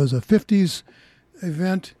rock and roll is a 50s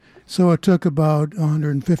event. So it took about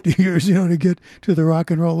 150 years, to get to the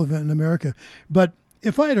rock and roll event in America. But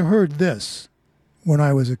if I had heard this when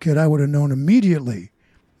I was a kid, I would have known immediately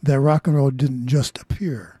that rock and roll didn't just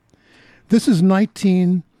appear. This is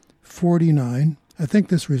 1949. I think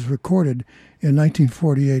this was recorded in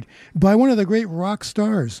 1948 by one of the great rock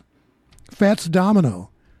stars, Fats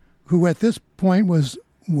Domino, who at this point was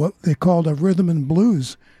what they called a rhythm and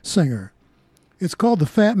blues singer. It's called The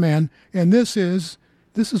Fat Man, and this is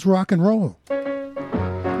rock and roll.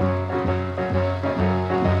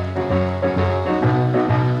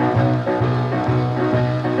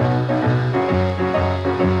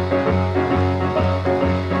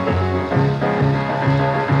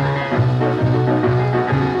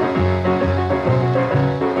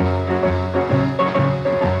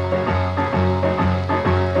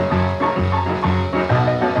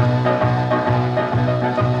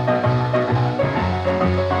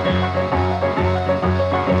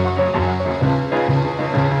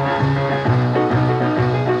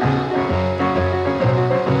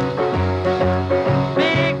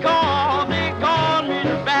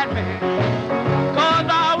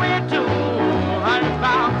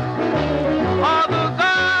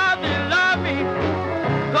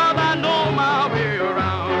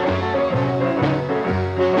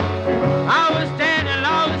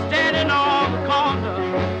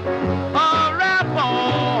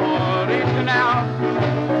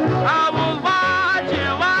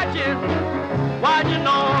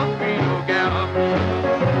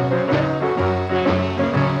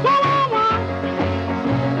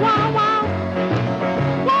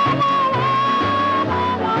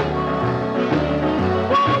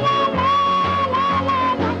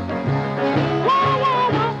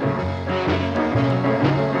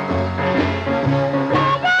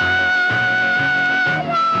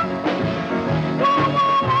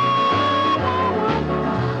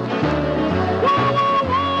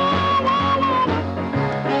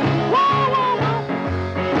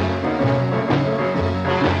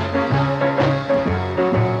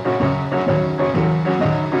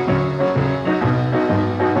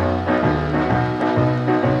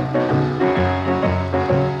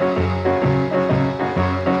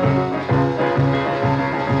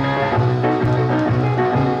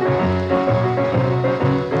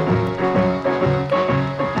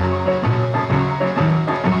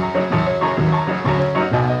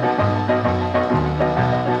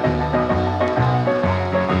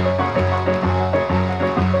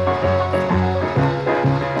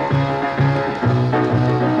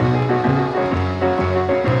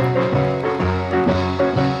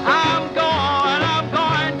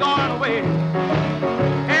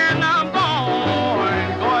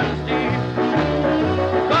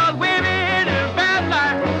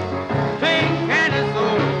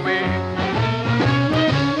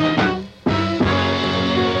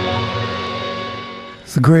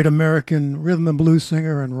 It's the great American rhythm and blues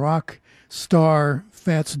singer and rock star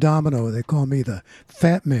Fats Domino. They call me the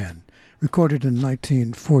Fat Man, recorded in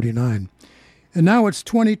 1949. And now it's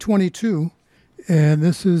 2022, and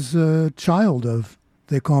this is a child of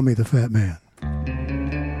They Call Me the Fat Man.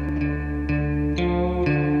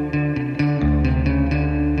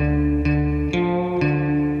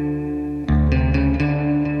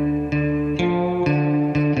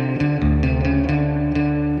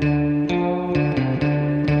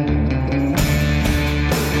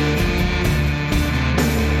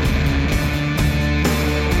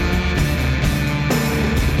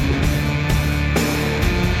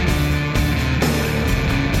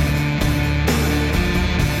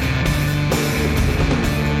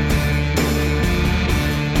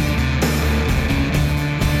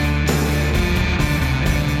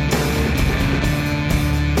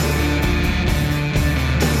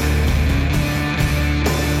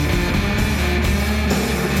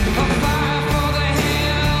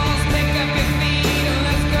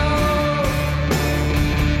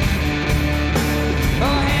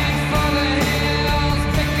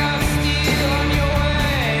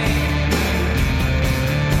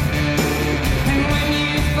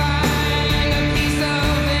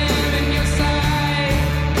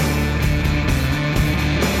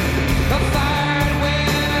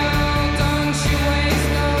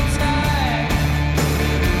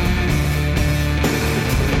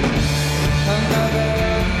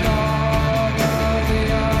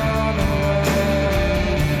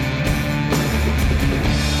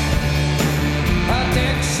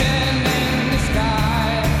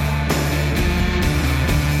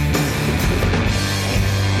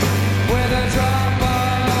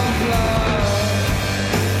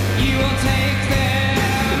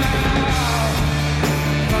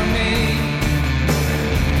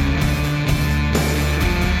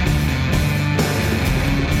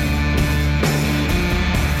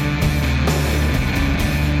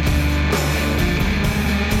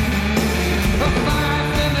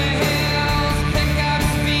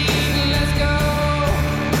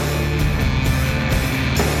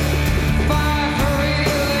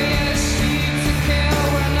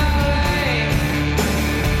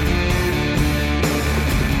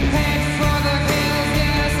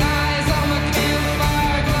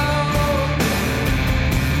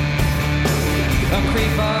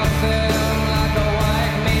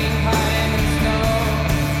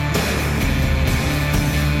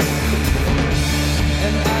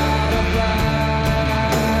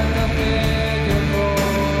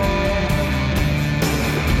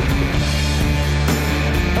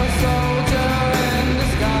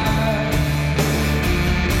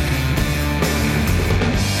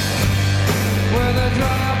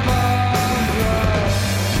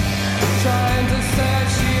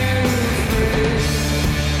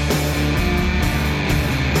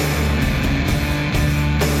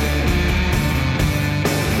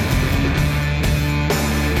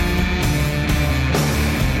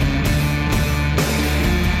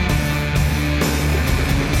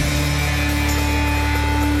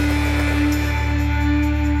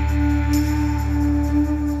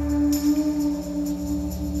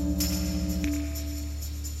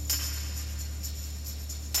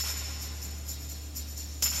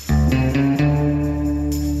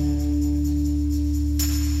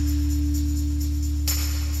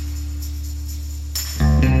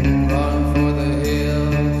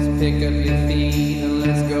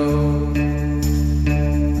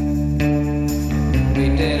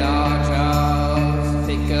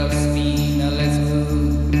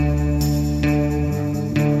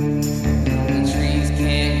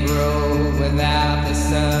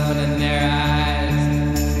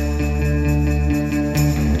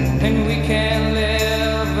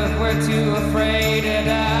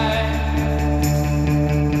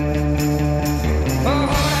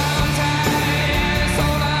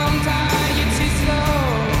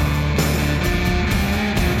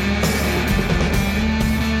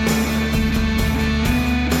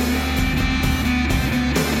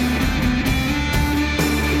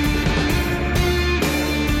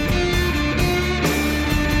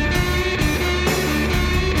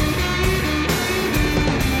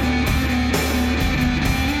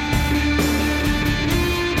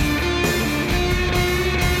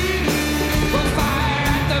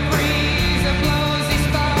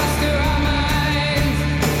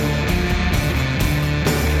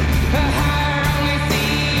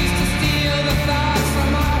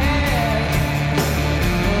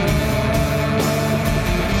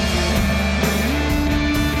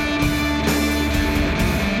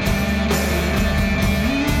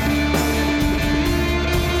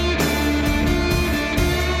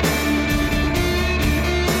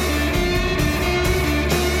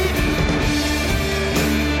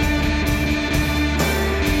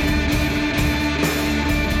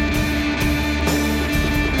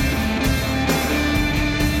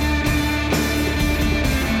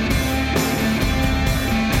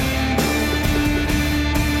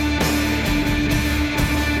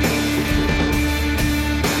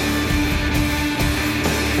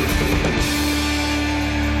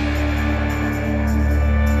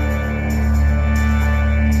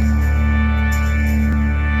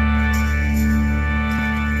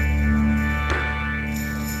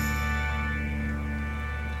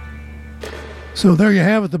 So there you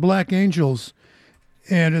have it, the Black Angels,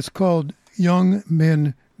 and it's called Young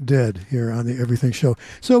Men Dead here on the Everything Show.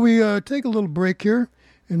 So we take a little break here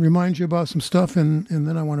and remind you about some stuff, and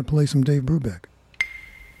then I want to play some Dave Brubeck.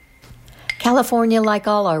 California, like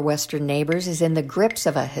all our western neighbors, is in the grips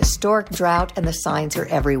of a historic drought, and the signs are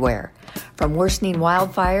everywhere. From worsening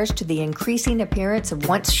wildfires to the increasing appearance of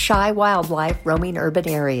once shy wildlife roaming urban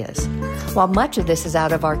areas. While much of this is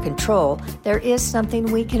out of our control, there is something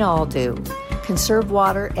we can all do. Conserve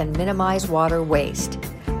water and minimize water waste.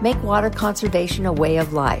 Make water conservation a way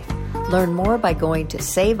of life. Learn more by going to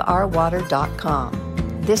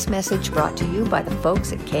saveourwater.com. This message brought to you by the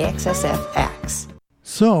folks at KXSF AX.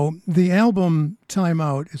 So the album Time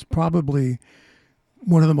Out is probably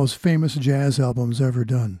one of the most famous jazz albums ever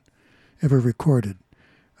done, ever recorded.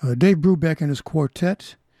 Dave Brubeck and his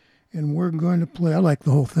quartet, and we're going to play, I like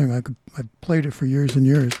the whole thing. I played it for years and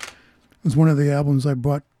years. It was one of the albums I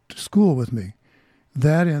brought to school with me.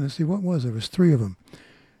 That and, let's see, what was it? There was three of them.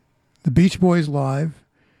 The Beach Boys Live,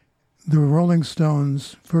 the Rolling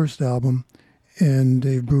Stones' first album, and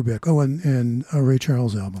Dave Brubeck. Oh, and a Ray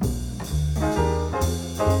Charles album.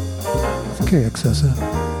 It's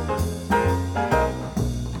KXSF.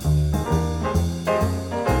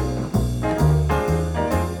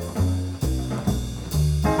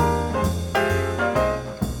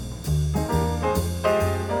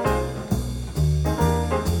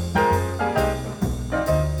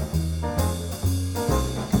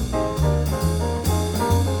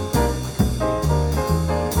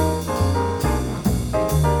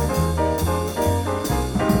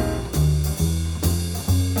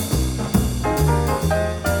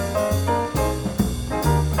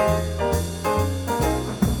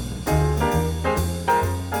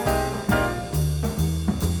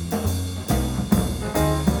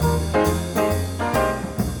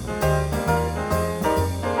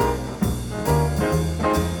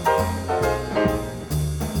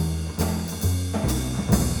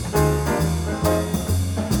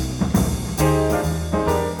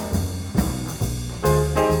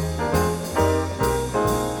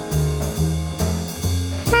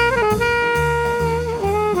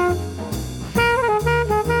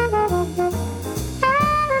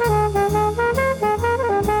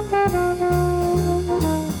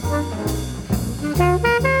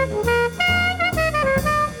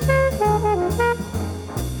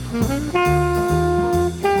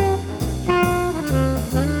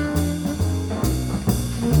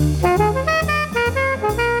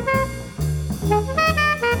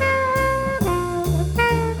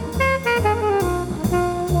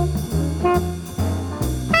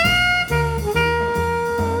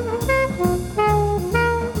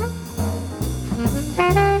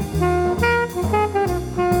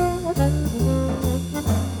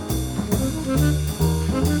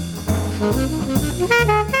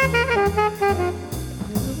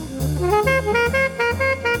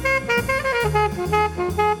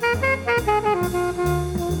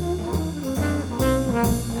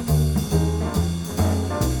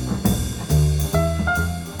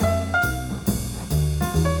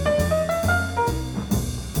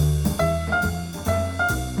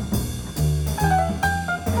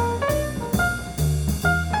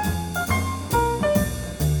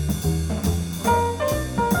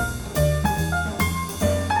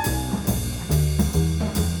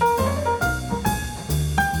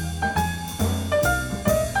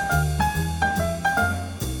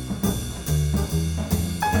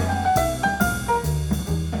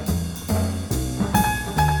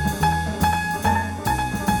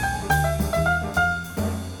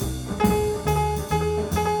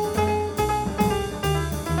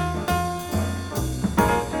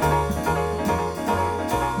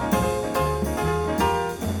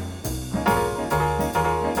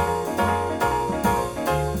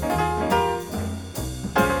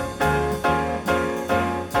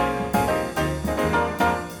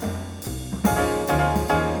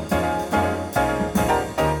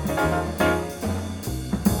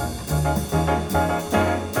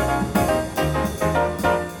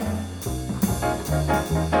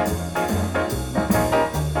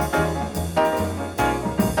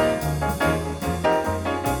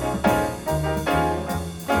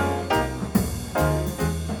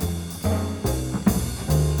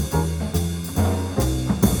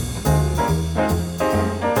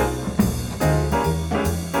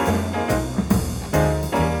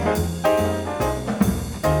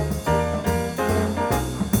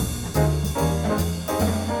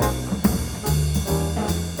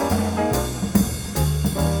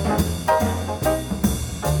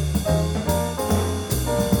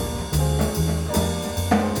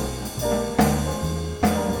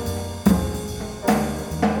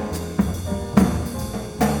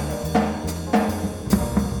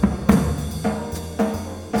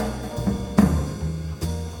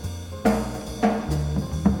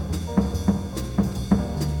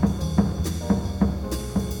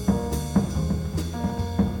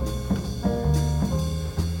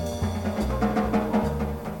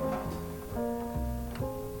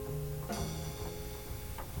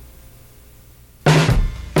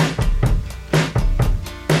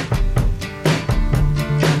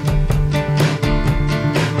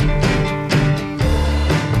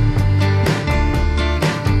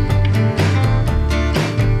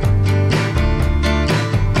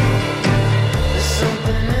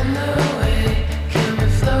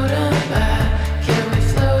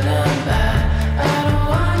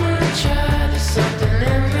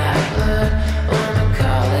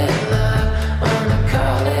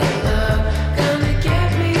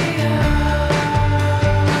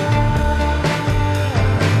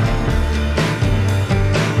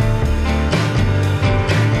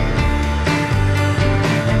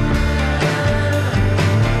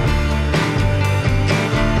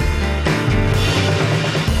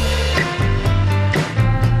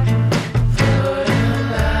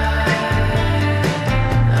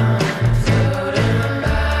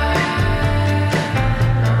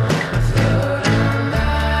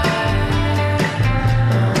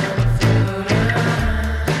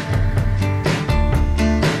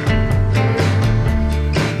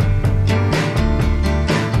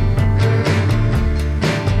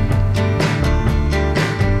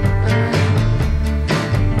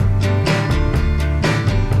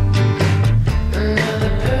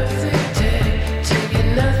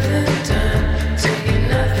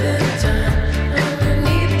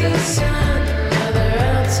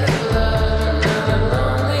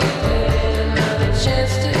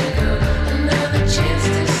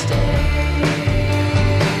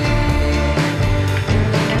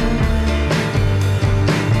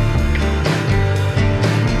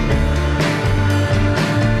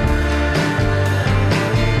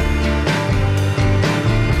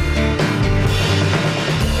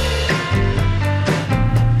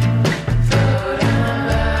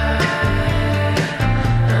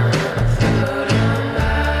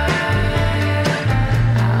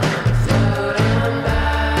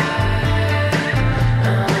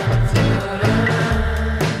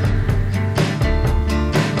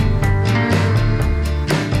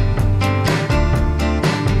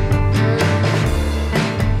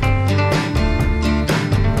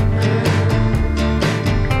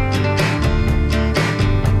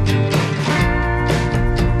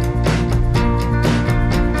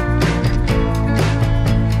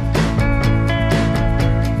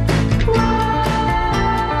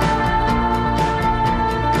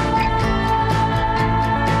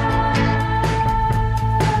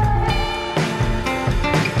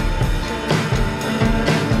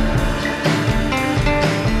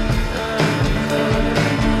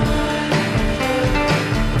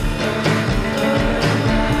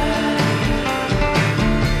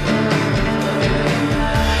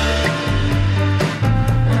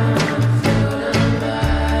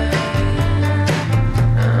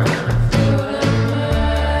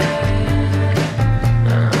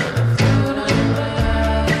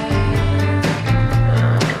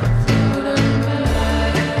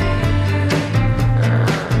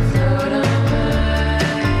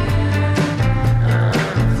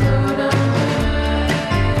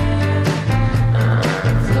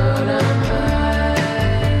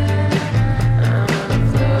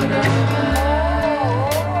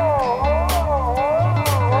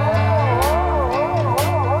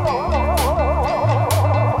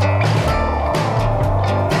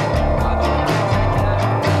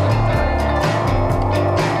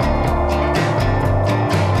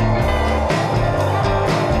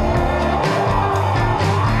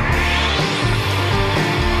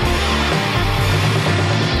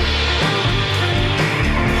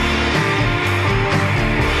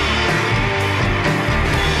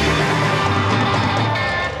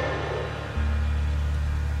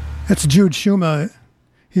 That's Jude Schuma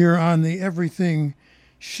here on the Everything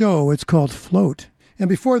Show. It's called Float. And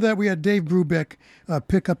before that, we had Dave Brubeck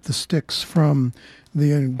pick up the sticks from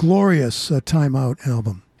the Inglorious Time Out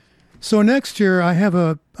album. So next here, I'm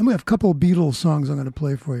going to have a couple of Beatles songs I'm going to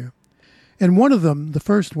play for you. And one of them, the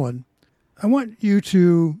first one, I want you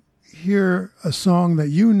to hear a song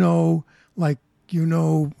that you know, like you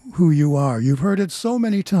know who you are. You've heard it so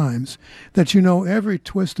many times that you know every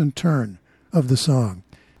twist and turn of the song.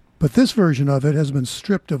 But this version of it has been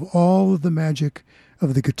stripped of all of the magic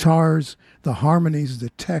of the guitars, the harmonies,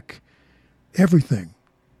 the tech, everything.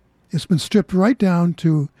 It's been stripped right down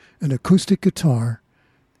to an acoustic guitar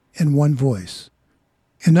and one voice.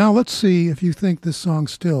 And now let's see if you think this song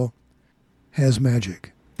still has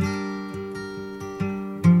magic.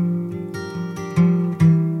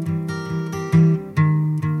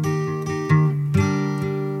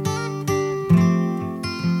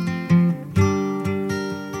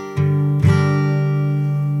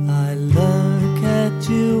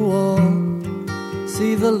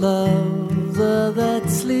 See the lover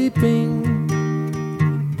that's sleeping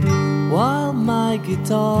while my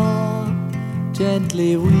guitar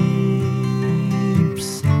gently weeps.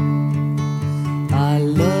 I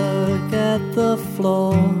look at the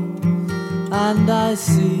floor and I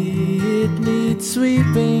see it needs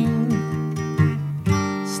sweeping.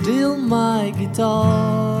 Still my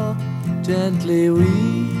guitar gently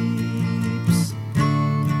weeps.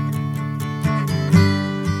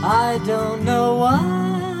 I don't know why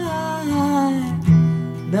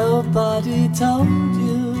nobody told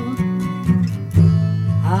you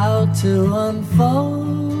how to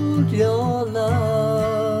unfold your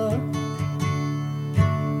love.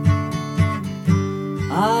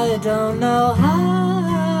 I don't know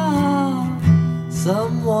how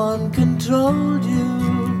someone controlled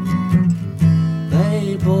you.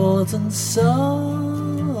 They bought and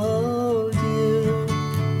sold you.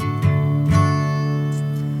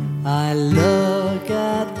 I look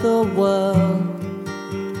at the world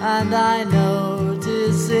and I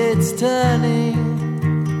notice it's turning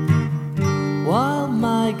while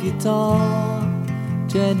my guitar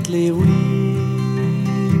gently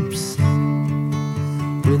weeps.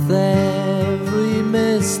 With every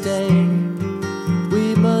mistake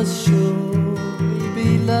we must surely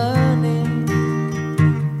be learning.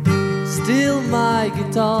 Still my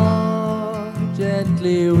guitar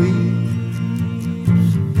gently weeps.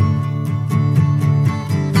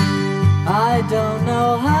 I don't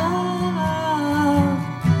know how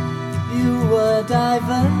you were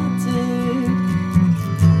diverted,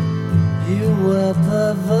 you were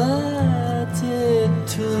perverted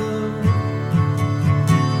too.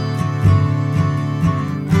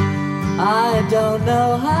 I don't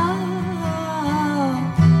know how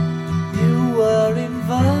you were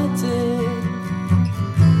inverted,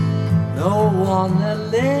 no one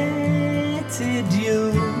elated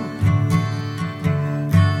you.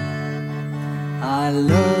 I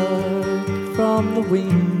look from the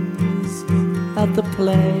wings at the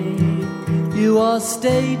play you are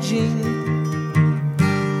staging,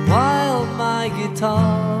 while my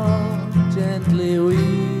guitar gently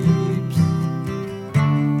weeps.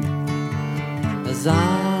 As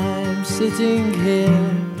I'm sitting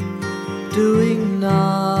here doing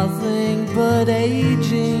nothing but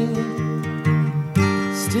aging,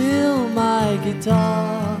 still my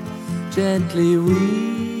guitar gently weeps.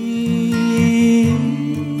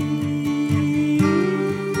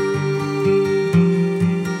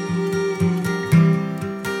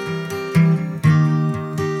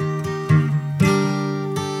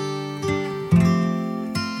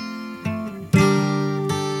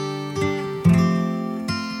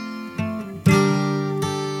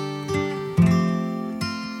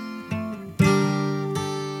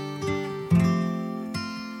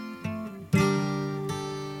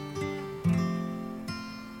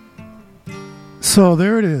 So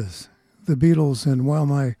there it is, the Beatles and While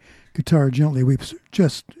My Guitar Gently Weeps,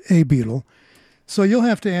 just a Beatle. So you'll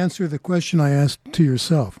have to answer the question I asked to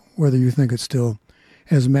yourself, whether you think it still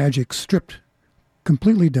has magic stripped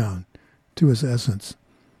completely down to its essence.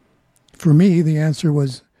 For me, the answer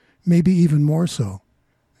was maybe even more so,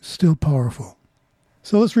 still powerful.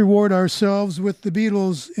 So let's reward ourselves with the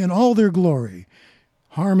Beatles in all their glory,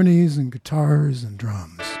 harmonies and guitars and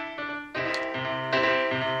drums.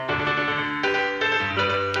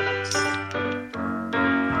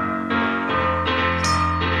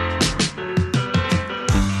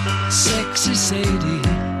 Sexy Sadie,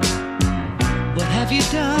 what have you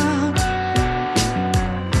done?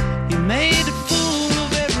 You made a fool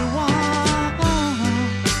of everyone.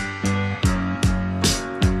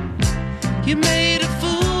 You made a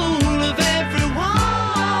fool of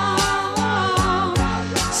everyone.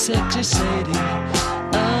 Sexy Sadie,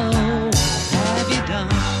 oh, what have you done?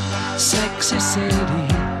 Sexy Sadie,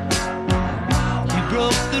 you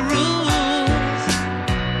broke the rules.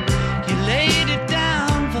 You laid it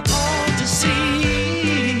down for all to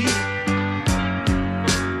see.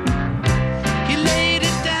 You laid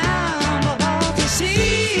it down for all to see.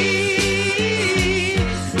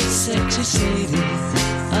 Sexy Sadie,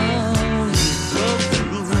 oh, you broke the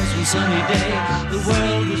rules. One sunny day, the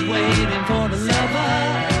world was waiting for the lover.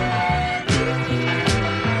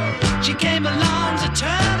 She came along to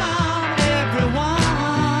turn on everyone.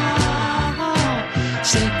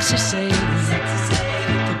 Sexy Sadie,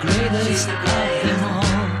 the greatest of them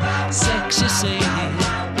all. Sexy Sadie,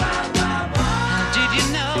 how did you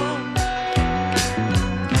know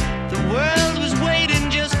the world was waiting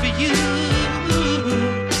just for you?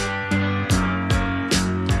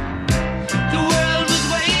 The world was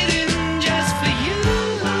waiting just for you.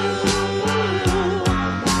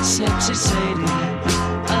 Sexy Sadie,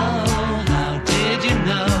 oh, how did you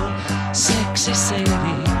know? Sexy Sadie,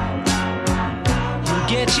 you'll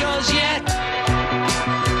get yours yet,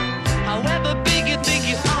 however big you think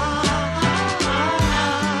you are.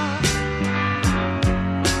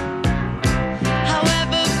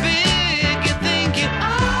 However big you think you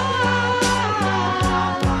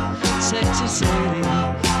are. Sexy Sadie,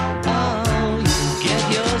 oh, you'll get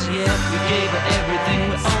yours yet. We gave her everything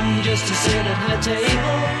we own just to sit at her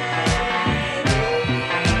table.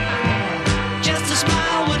 Just a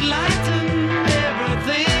smile would lighten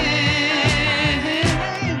everything.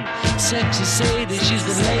 Sexy Sadie, she's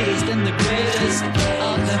the latest and the greatest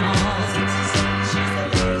of them all.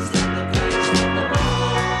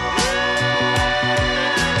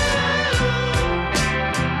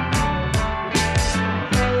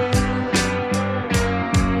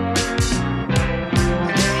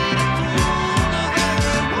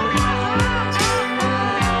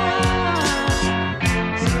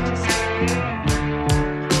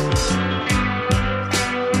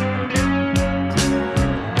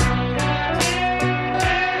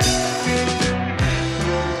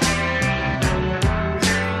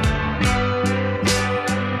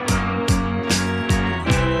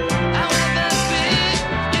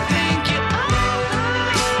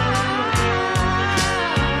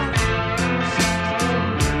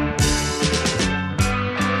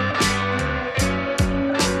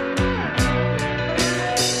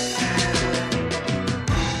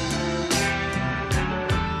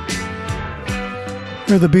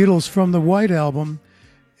 They're the Beatles from the White Album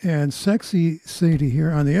and Sexy Sadie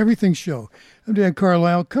here on the Everything Show. I'm Dan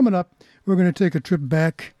Carlisle. Coming up, we're going to take a trip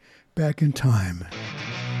back in time.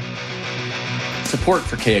 Support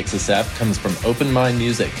for KXSF comes from Open Mind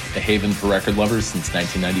Music, a haven for record lovers since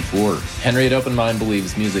 1994. Henry at Open Mind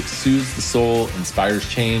believes music soothes the soul, inspires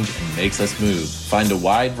change, and makes us move. Find a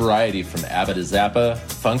wide variety from ABBA to Zappa,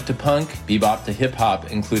 funk to punk, bebop to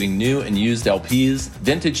hip-hop, including new and used LPs,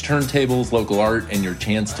 vintage turntables, local art, and your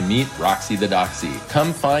chance to meet Roxy the Doxy.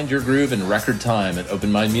 Come find your groove in record time at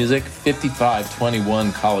Open Mind Music,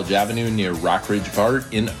 5521 College Avenue near Rockridge BART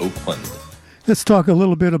in Oakland. Let's talk a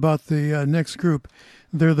little bit about the next group.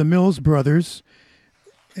 They're the Mills Brothers,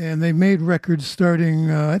 and they made records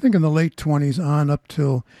starting, I think, in the late 20s on up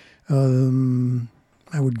till,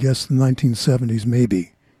 I would guess, the 1970s,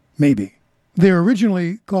 maybe. They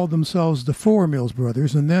originally called themselves the Four Mills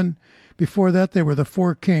Brothers, and then before that they were the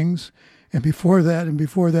Four Kings, and before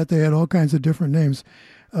that they had all kinds of different names.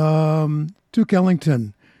 Duke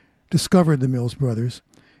Ellington discovered the Mills Brothers.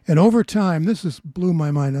 And over time, this just blew my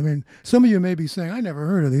mind. I mean, some of you may be saying, I never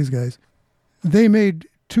heard of these guys. They made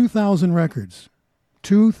 2,000 records,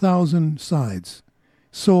 2,000 sides,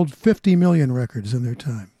 sold 50 million records in their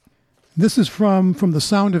time. This is from the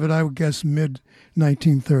sound of it, I would guess,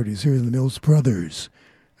 mid-1930s. Here are the Mills Brothers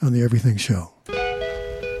on the Everything Show.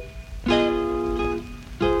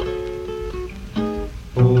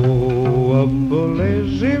 Oh, up a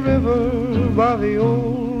lazy river by the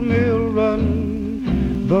old mill run,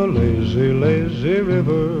 the lazy, lazy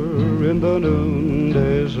river in the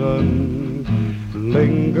noonday sun,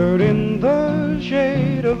 lingered in the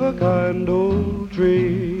shade of a kind old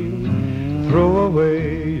tree. Throw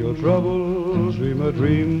away your troubles, dream a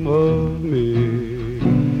dream of me.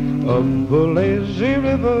 Up a lazy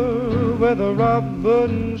river where the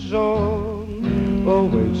robin's song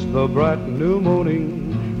awaits the bright new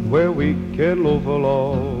morning, where we can loaf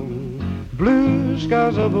along. Blue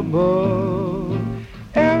skies up above,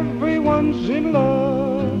 everyone's in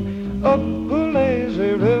love. Up a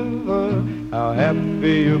lazy river, how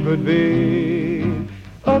happy you could be.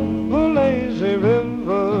 Up a lazy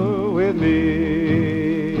river with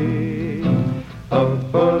me.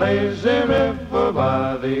 Up a lazy river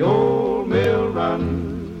by the old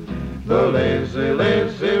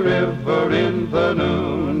the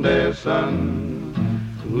noonday sun.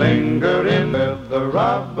 Lingering with the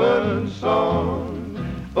robin's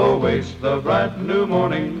song awaits the bright new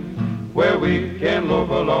morning where we can loaf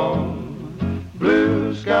along.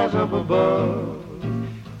 Blue skies up above,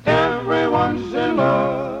 everyone's in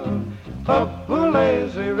love. Up a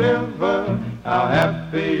lazy river, how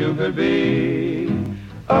happy you could be.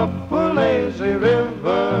 Up a lazy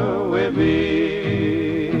river with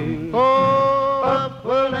me. Oh, up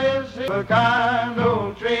a lazy kind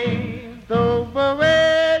old tree. Throw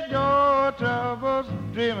away your troubles,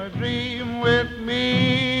 dream a dream with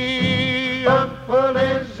me. Up a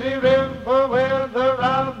lazy river where the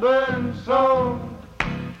robin's song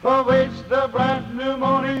awaits the bright new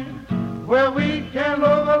morning where we can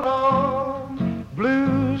love along.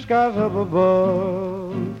 Blue skies up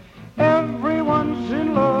above, everyone's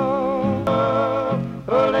in love.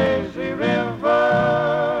 A lazy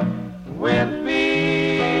river with me.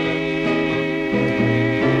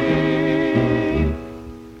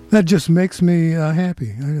 That just makes me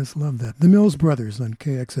happy. I just love that. The Mills Brothers on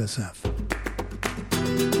KXSF.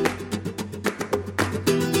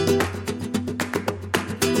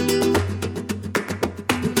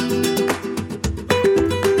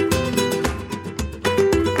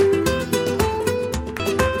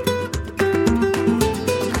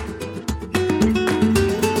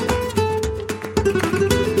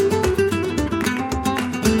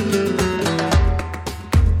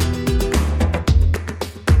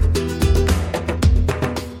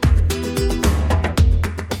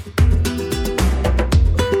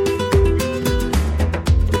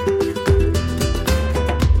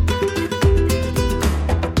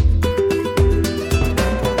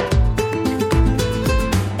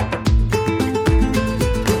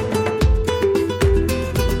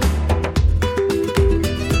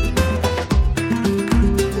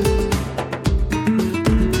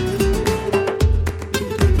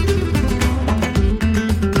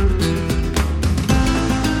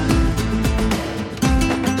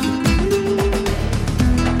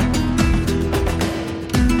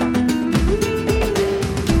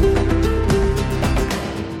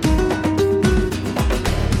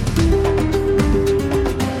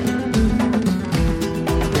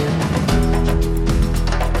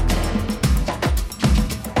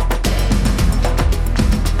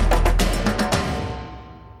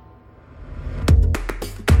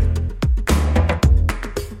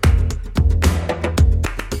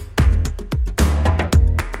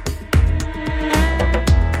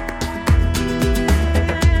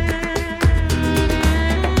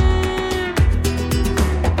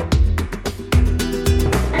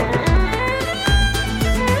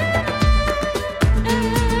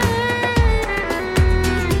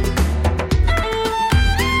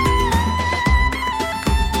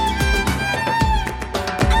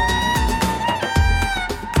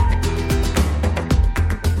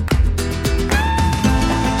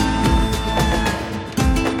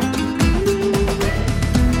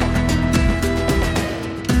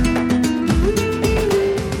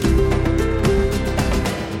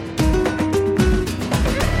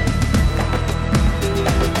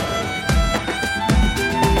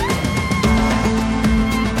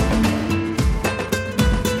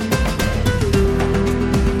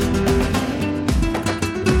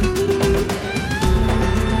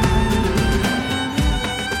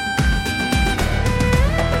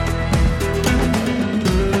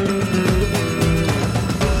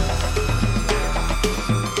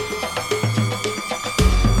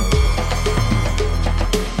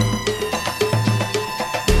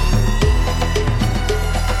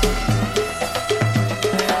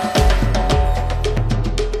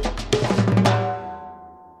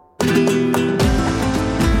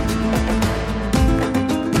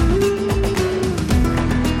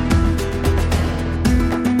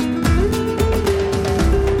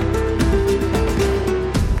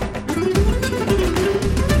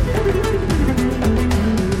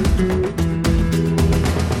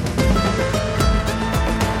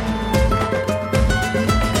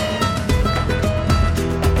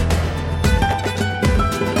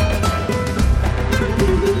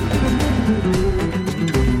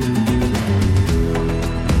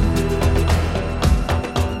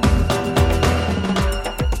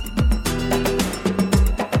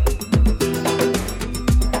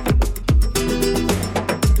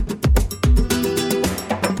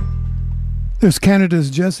 There's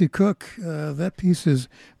Canada's Jesse Cook. That piece is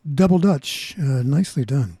double Dutch. Nicely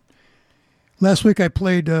done. Last week I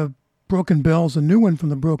played Broken Bells, a new one from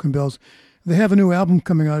the Broken Bells. They have a new album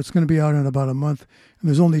coming out. It's going to be out in about a month. And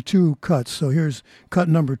there's only 2 cuts. So here's cut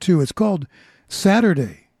number 2. It's called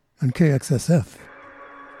Saturday on KXSF.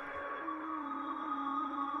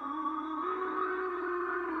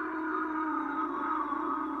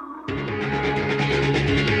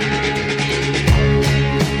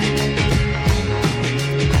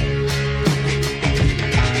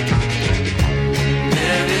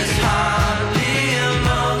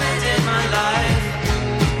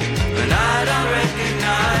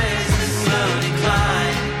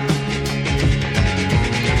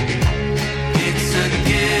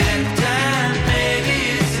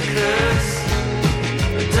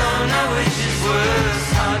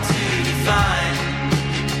 fine.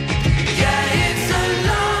 Yeah, it's a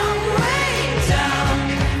long way down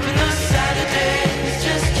when the Saturday's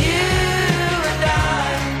just you and I.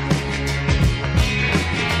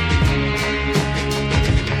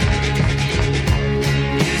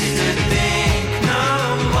 Used to think no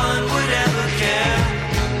one would ever care.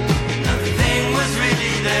 Nothing was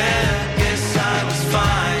really there. Guess I was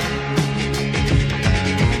fine.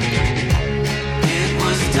 It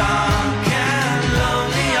was dark and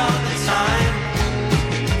lonely all the time.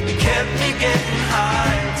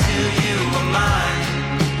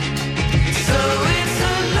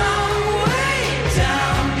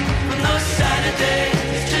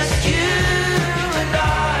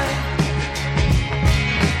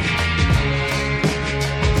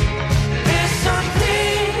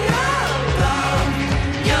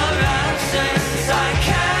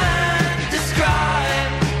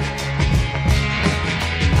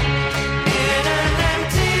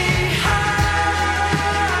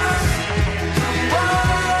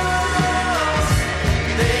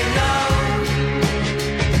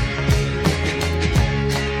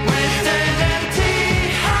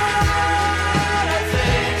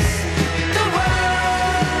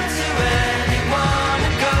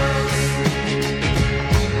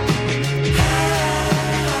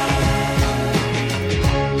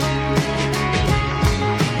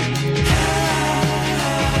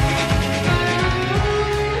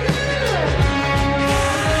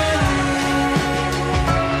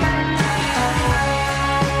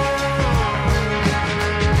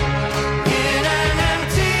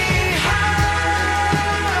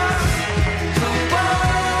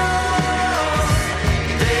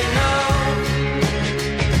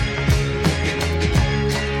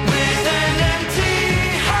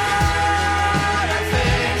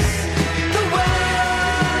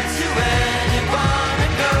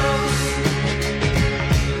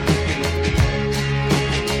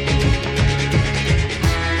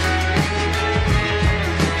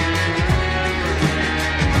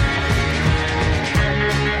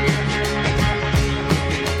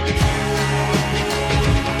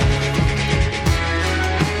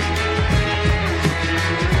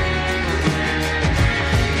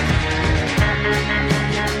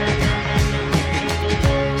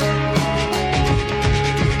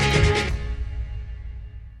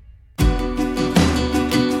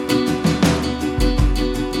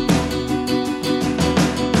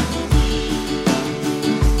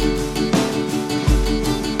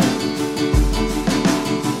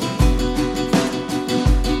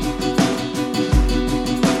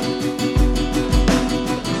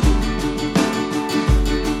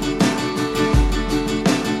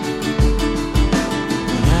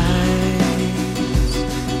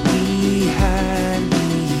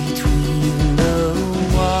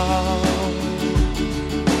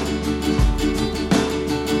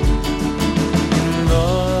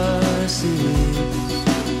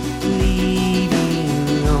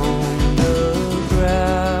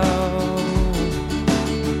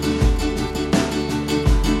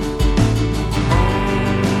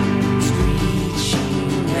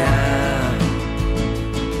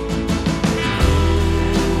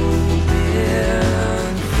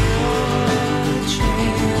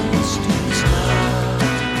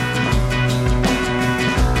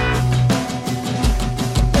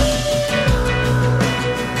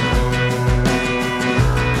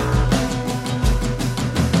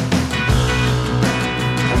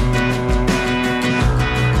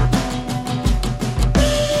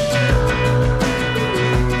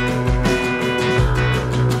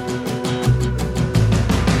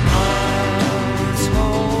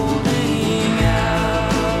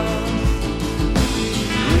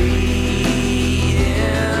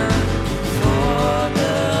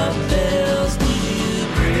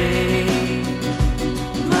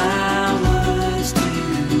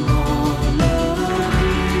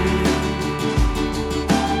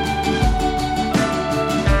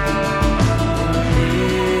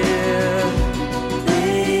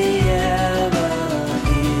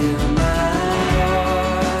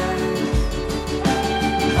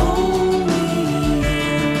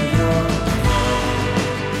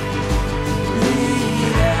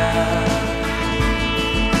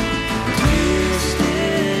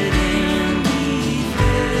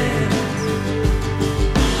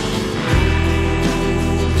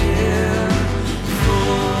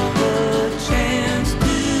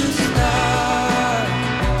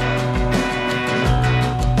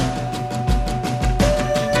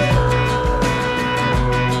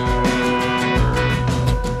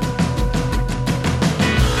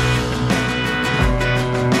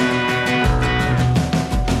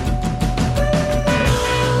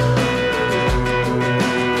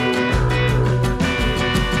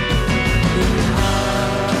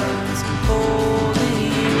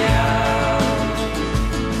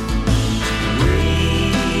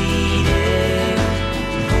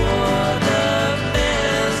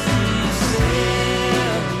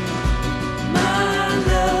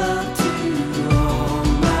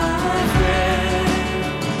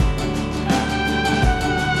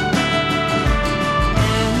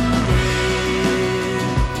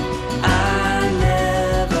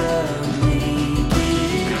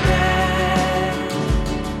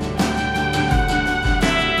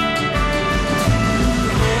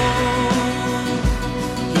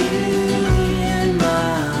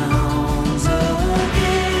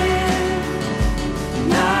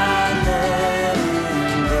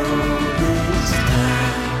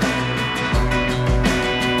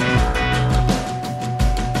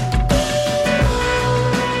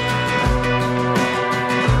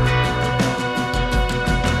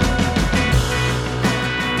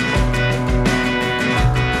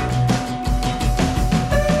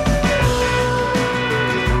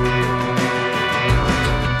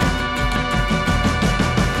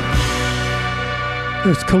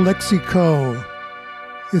 There's Calexico.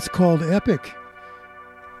 It's called Epic.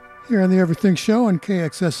 Here on the Everything Show on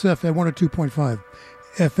KXSF at 102.5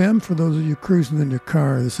 FM for those of you cruising in your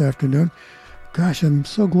car this afternoon. Gosh, I'm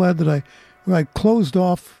so glad that I closed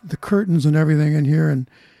off the curtains and everything in here, and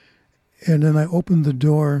then I opened the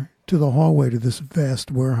door to the hallway to this vast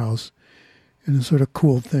warehouse, and it sort of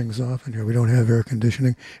cooled things off in here. We don't have air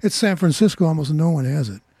conditioning. It's San Francisco. Almost no one has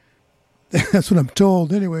it. That's what I'm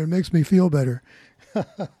told. Anyway, it makes me feel better.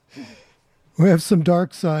 We have some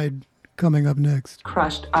Dark Side coming up next.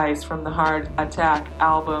 Crushed Ice from the Hard Attack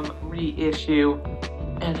album reissue.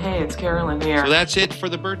 And hey, it's Carolyn here. So that's it for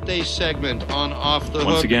the birthday segment on Off the Hook.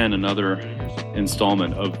 Once again, another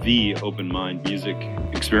installment of the Open Mind Music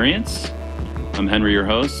Experience. I'm Henry, your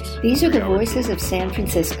host. These are the voices of San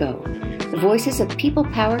Francisco. The voices of People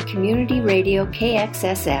Power Community Radio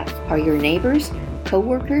KXSF are your neighbors,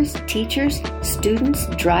 co-workers, teachers, students,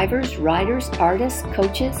 drivers, riders, artists,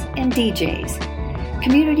 coaches, and DJs.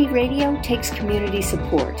 Community radio takes community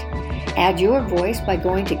support. Add your voice by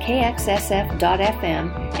going to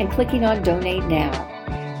kxsf.fm and clicking on Donate Now.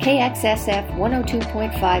 KXSF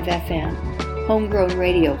 102.5 FM. Homegrown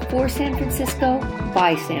radio for San Francisco,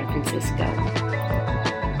 by San Francisco.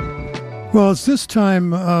 Well, it's this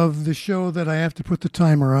time of the show that I have to put the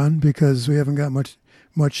timer on because we haven't got much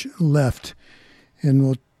left. And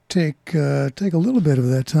we'll take a little bit of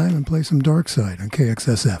that time and play some Dark Side on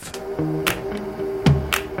KXSF.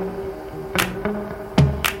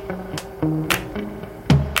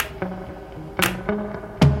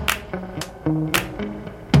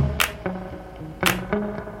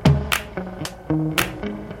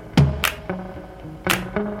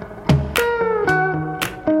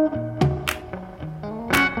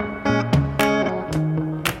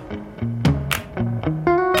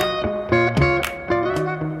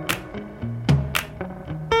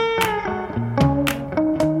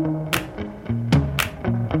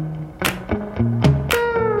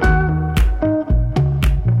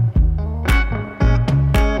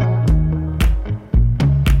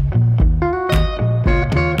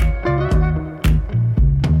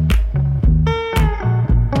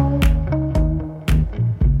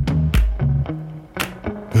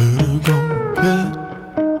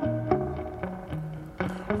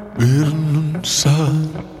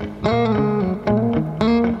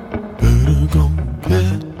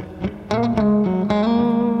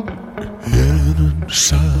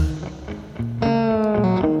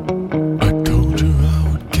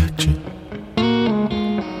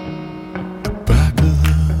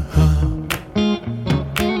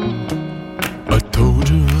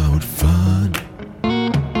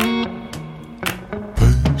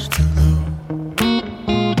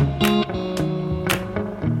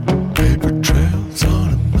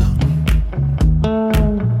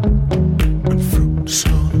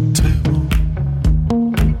 So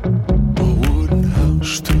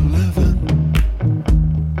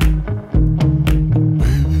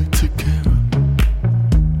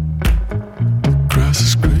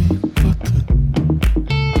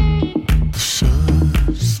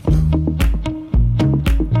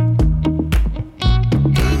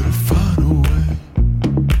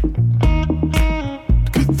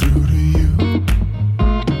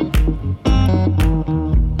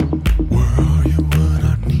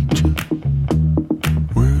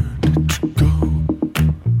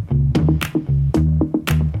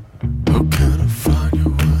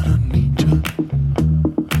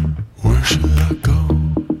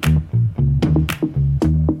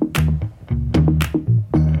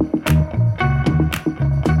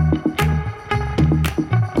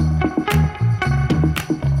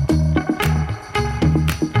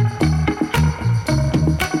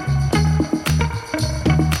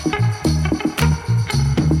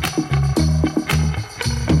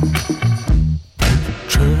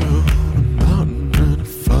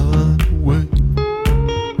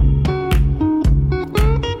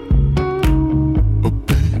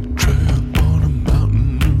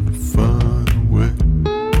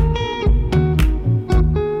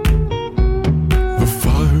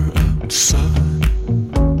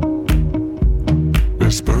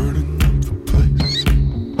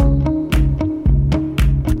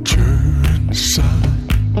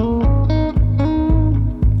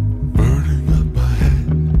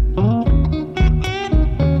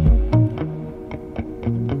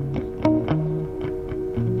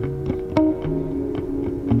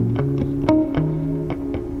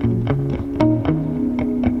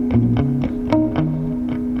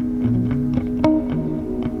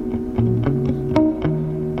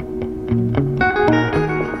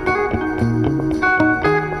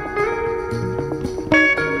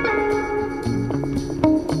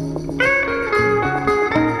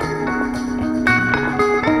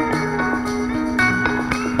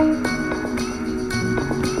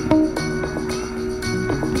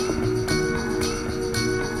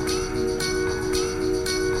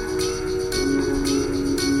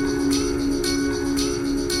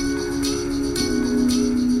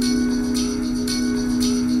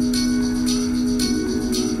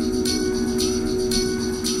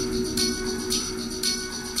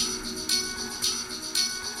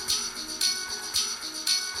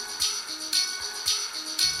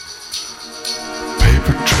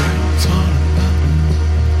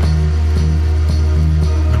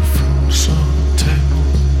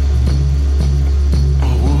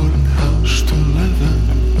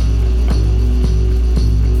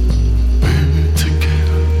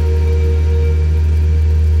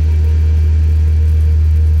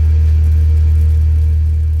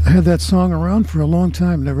Had that song around for a long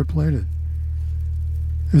time, never played it.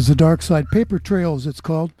 It's The Dark Side, Paper Trails it's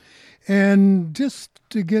called. And just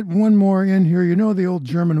to get one more in here, you know the old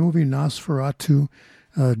German movie Nosferatu,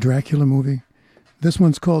 Dracula movie? This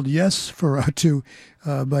one's called Yesferatu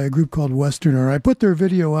by a group called Westerner. I put their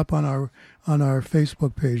video up on our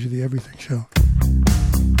Facebook page of The Everything Show.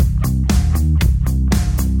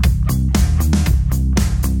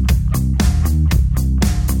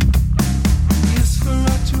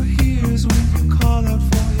 Yesferatu hears when you call out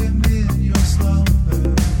for him in your slumber.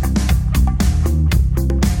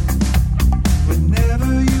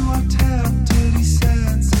 Whenever you are tempted, he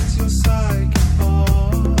senses your psychic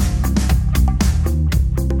bond.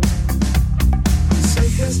 You say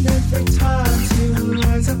his name 3 times, he will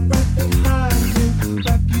rise up right behind you,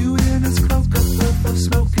 wrap you in his cloak, a puff of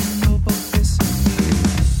smoke, and you'll both disappear.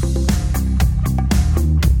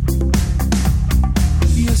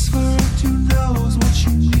 Yesferatu knows what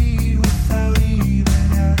you need without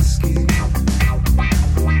even asking.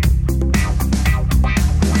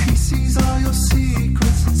 He sees all your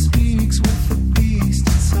secrets and speaks with the beast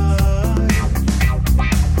inside.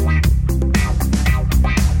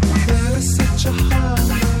 There is such a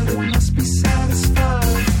hunger that must be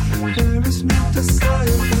satisfied. There is no desire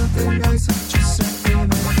for the eyes of just an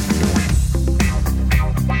image.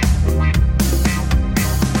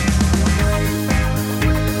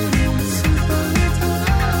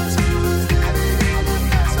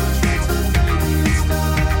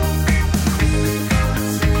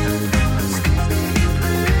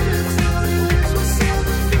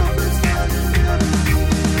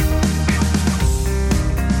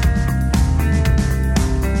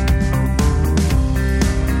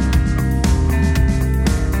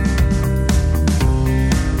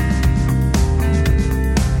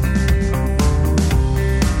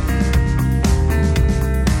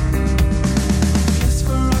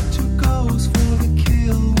 Yesferatu goes for the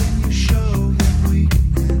kill when you show him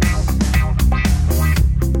weakness.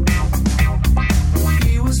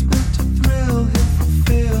 He was built to thrill, he'll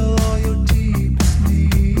fulfill all your deepest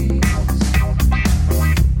needs.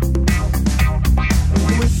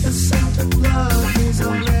 With the scent of blood, he's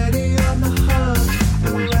already on the hunt.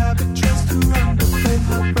 The rabbit tries to run, but they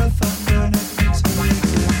hot breath under an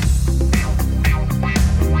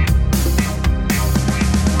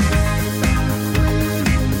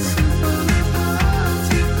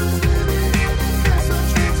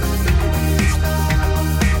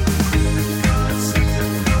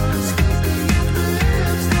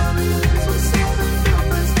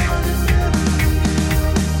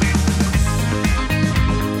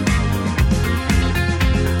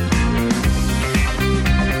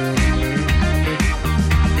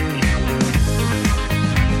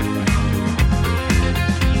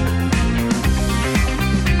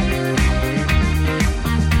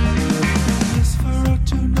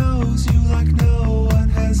Yesferatu knows you like no one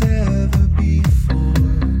has ever before.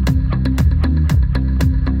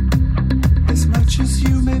 As much as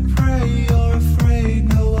you may pray, you're afraid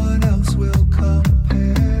no one else will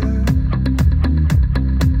compare.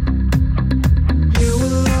 You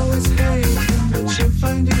will always hate him, but you'll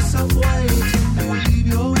find yourself waiting. You leave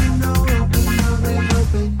your window open, only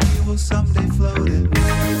hoping you will someday float in.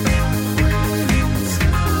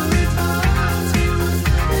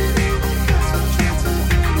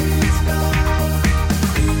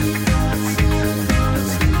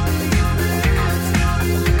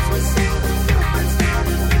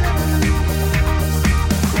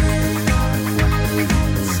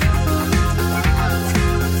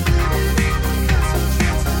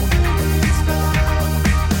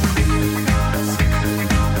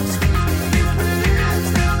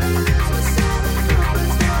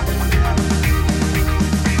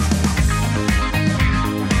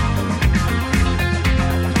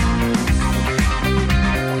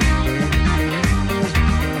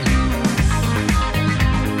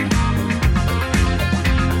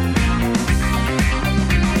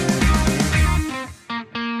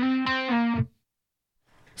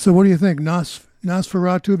 So what do you think?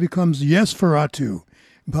 Nosferatu becomes Yesferatu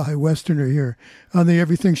by Westerner here on the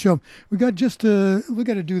Everything Show. We got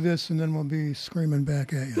to do this and then we'll be screaming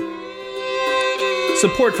back at you.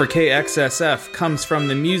 Support for KXSF comes from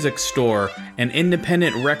the Music Store, an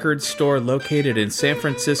independent record store located in San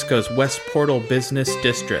Francisco's West Portal Business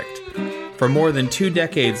District. For more than 2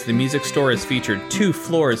 decades, the Music Store has featured 2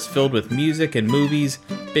 floors filled with music and movies,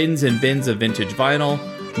 bins and bins of vintage vinyl,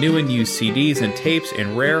 new and used CDs and tapes,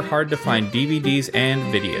 and rare, hard-to-find DVDs and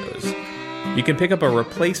videos. You can pick up a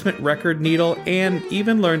replacement record needle and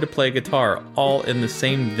even learn to play guitar, all in the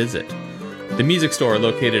same visit. The Music Store,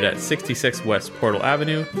 located at 66 West Portal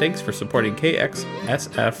Avenue. Thanks for supporting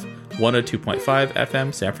KXSF 102.5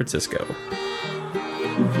 FM San Francisco.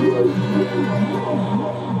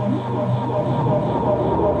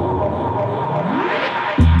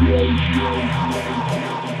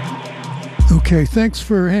 Okay, thanks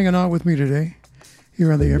for hanging out with me today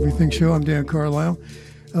here on the Everything Show. I'm Dan Carlisle.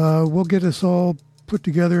 We'll get this all put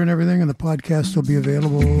together and everything, and the podcast will be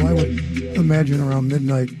available, I would imagine, around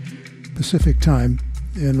midnight Pacific time,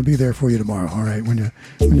 and it'll be there for you tomorrow, all right, when you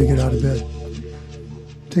get out of bed.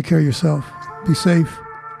 Take care of yourself. Be safe.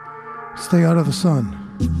 Stay out of the sun.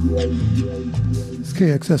 It's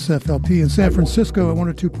KXSFLP in San Francisco at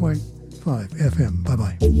 102.5 FM.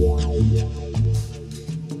 Bye-bye.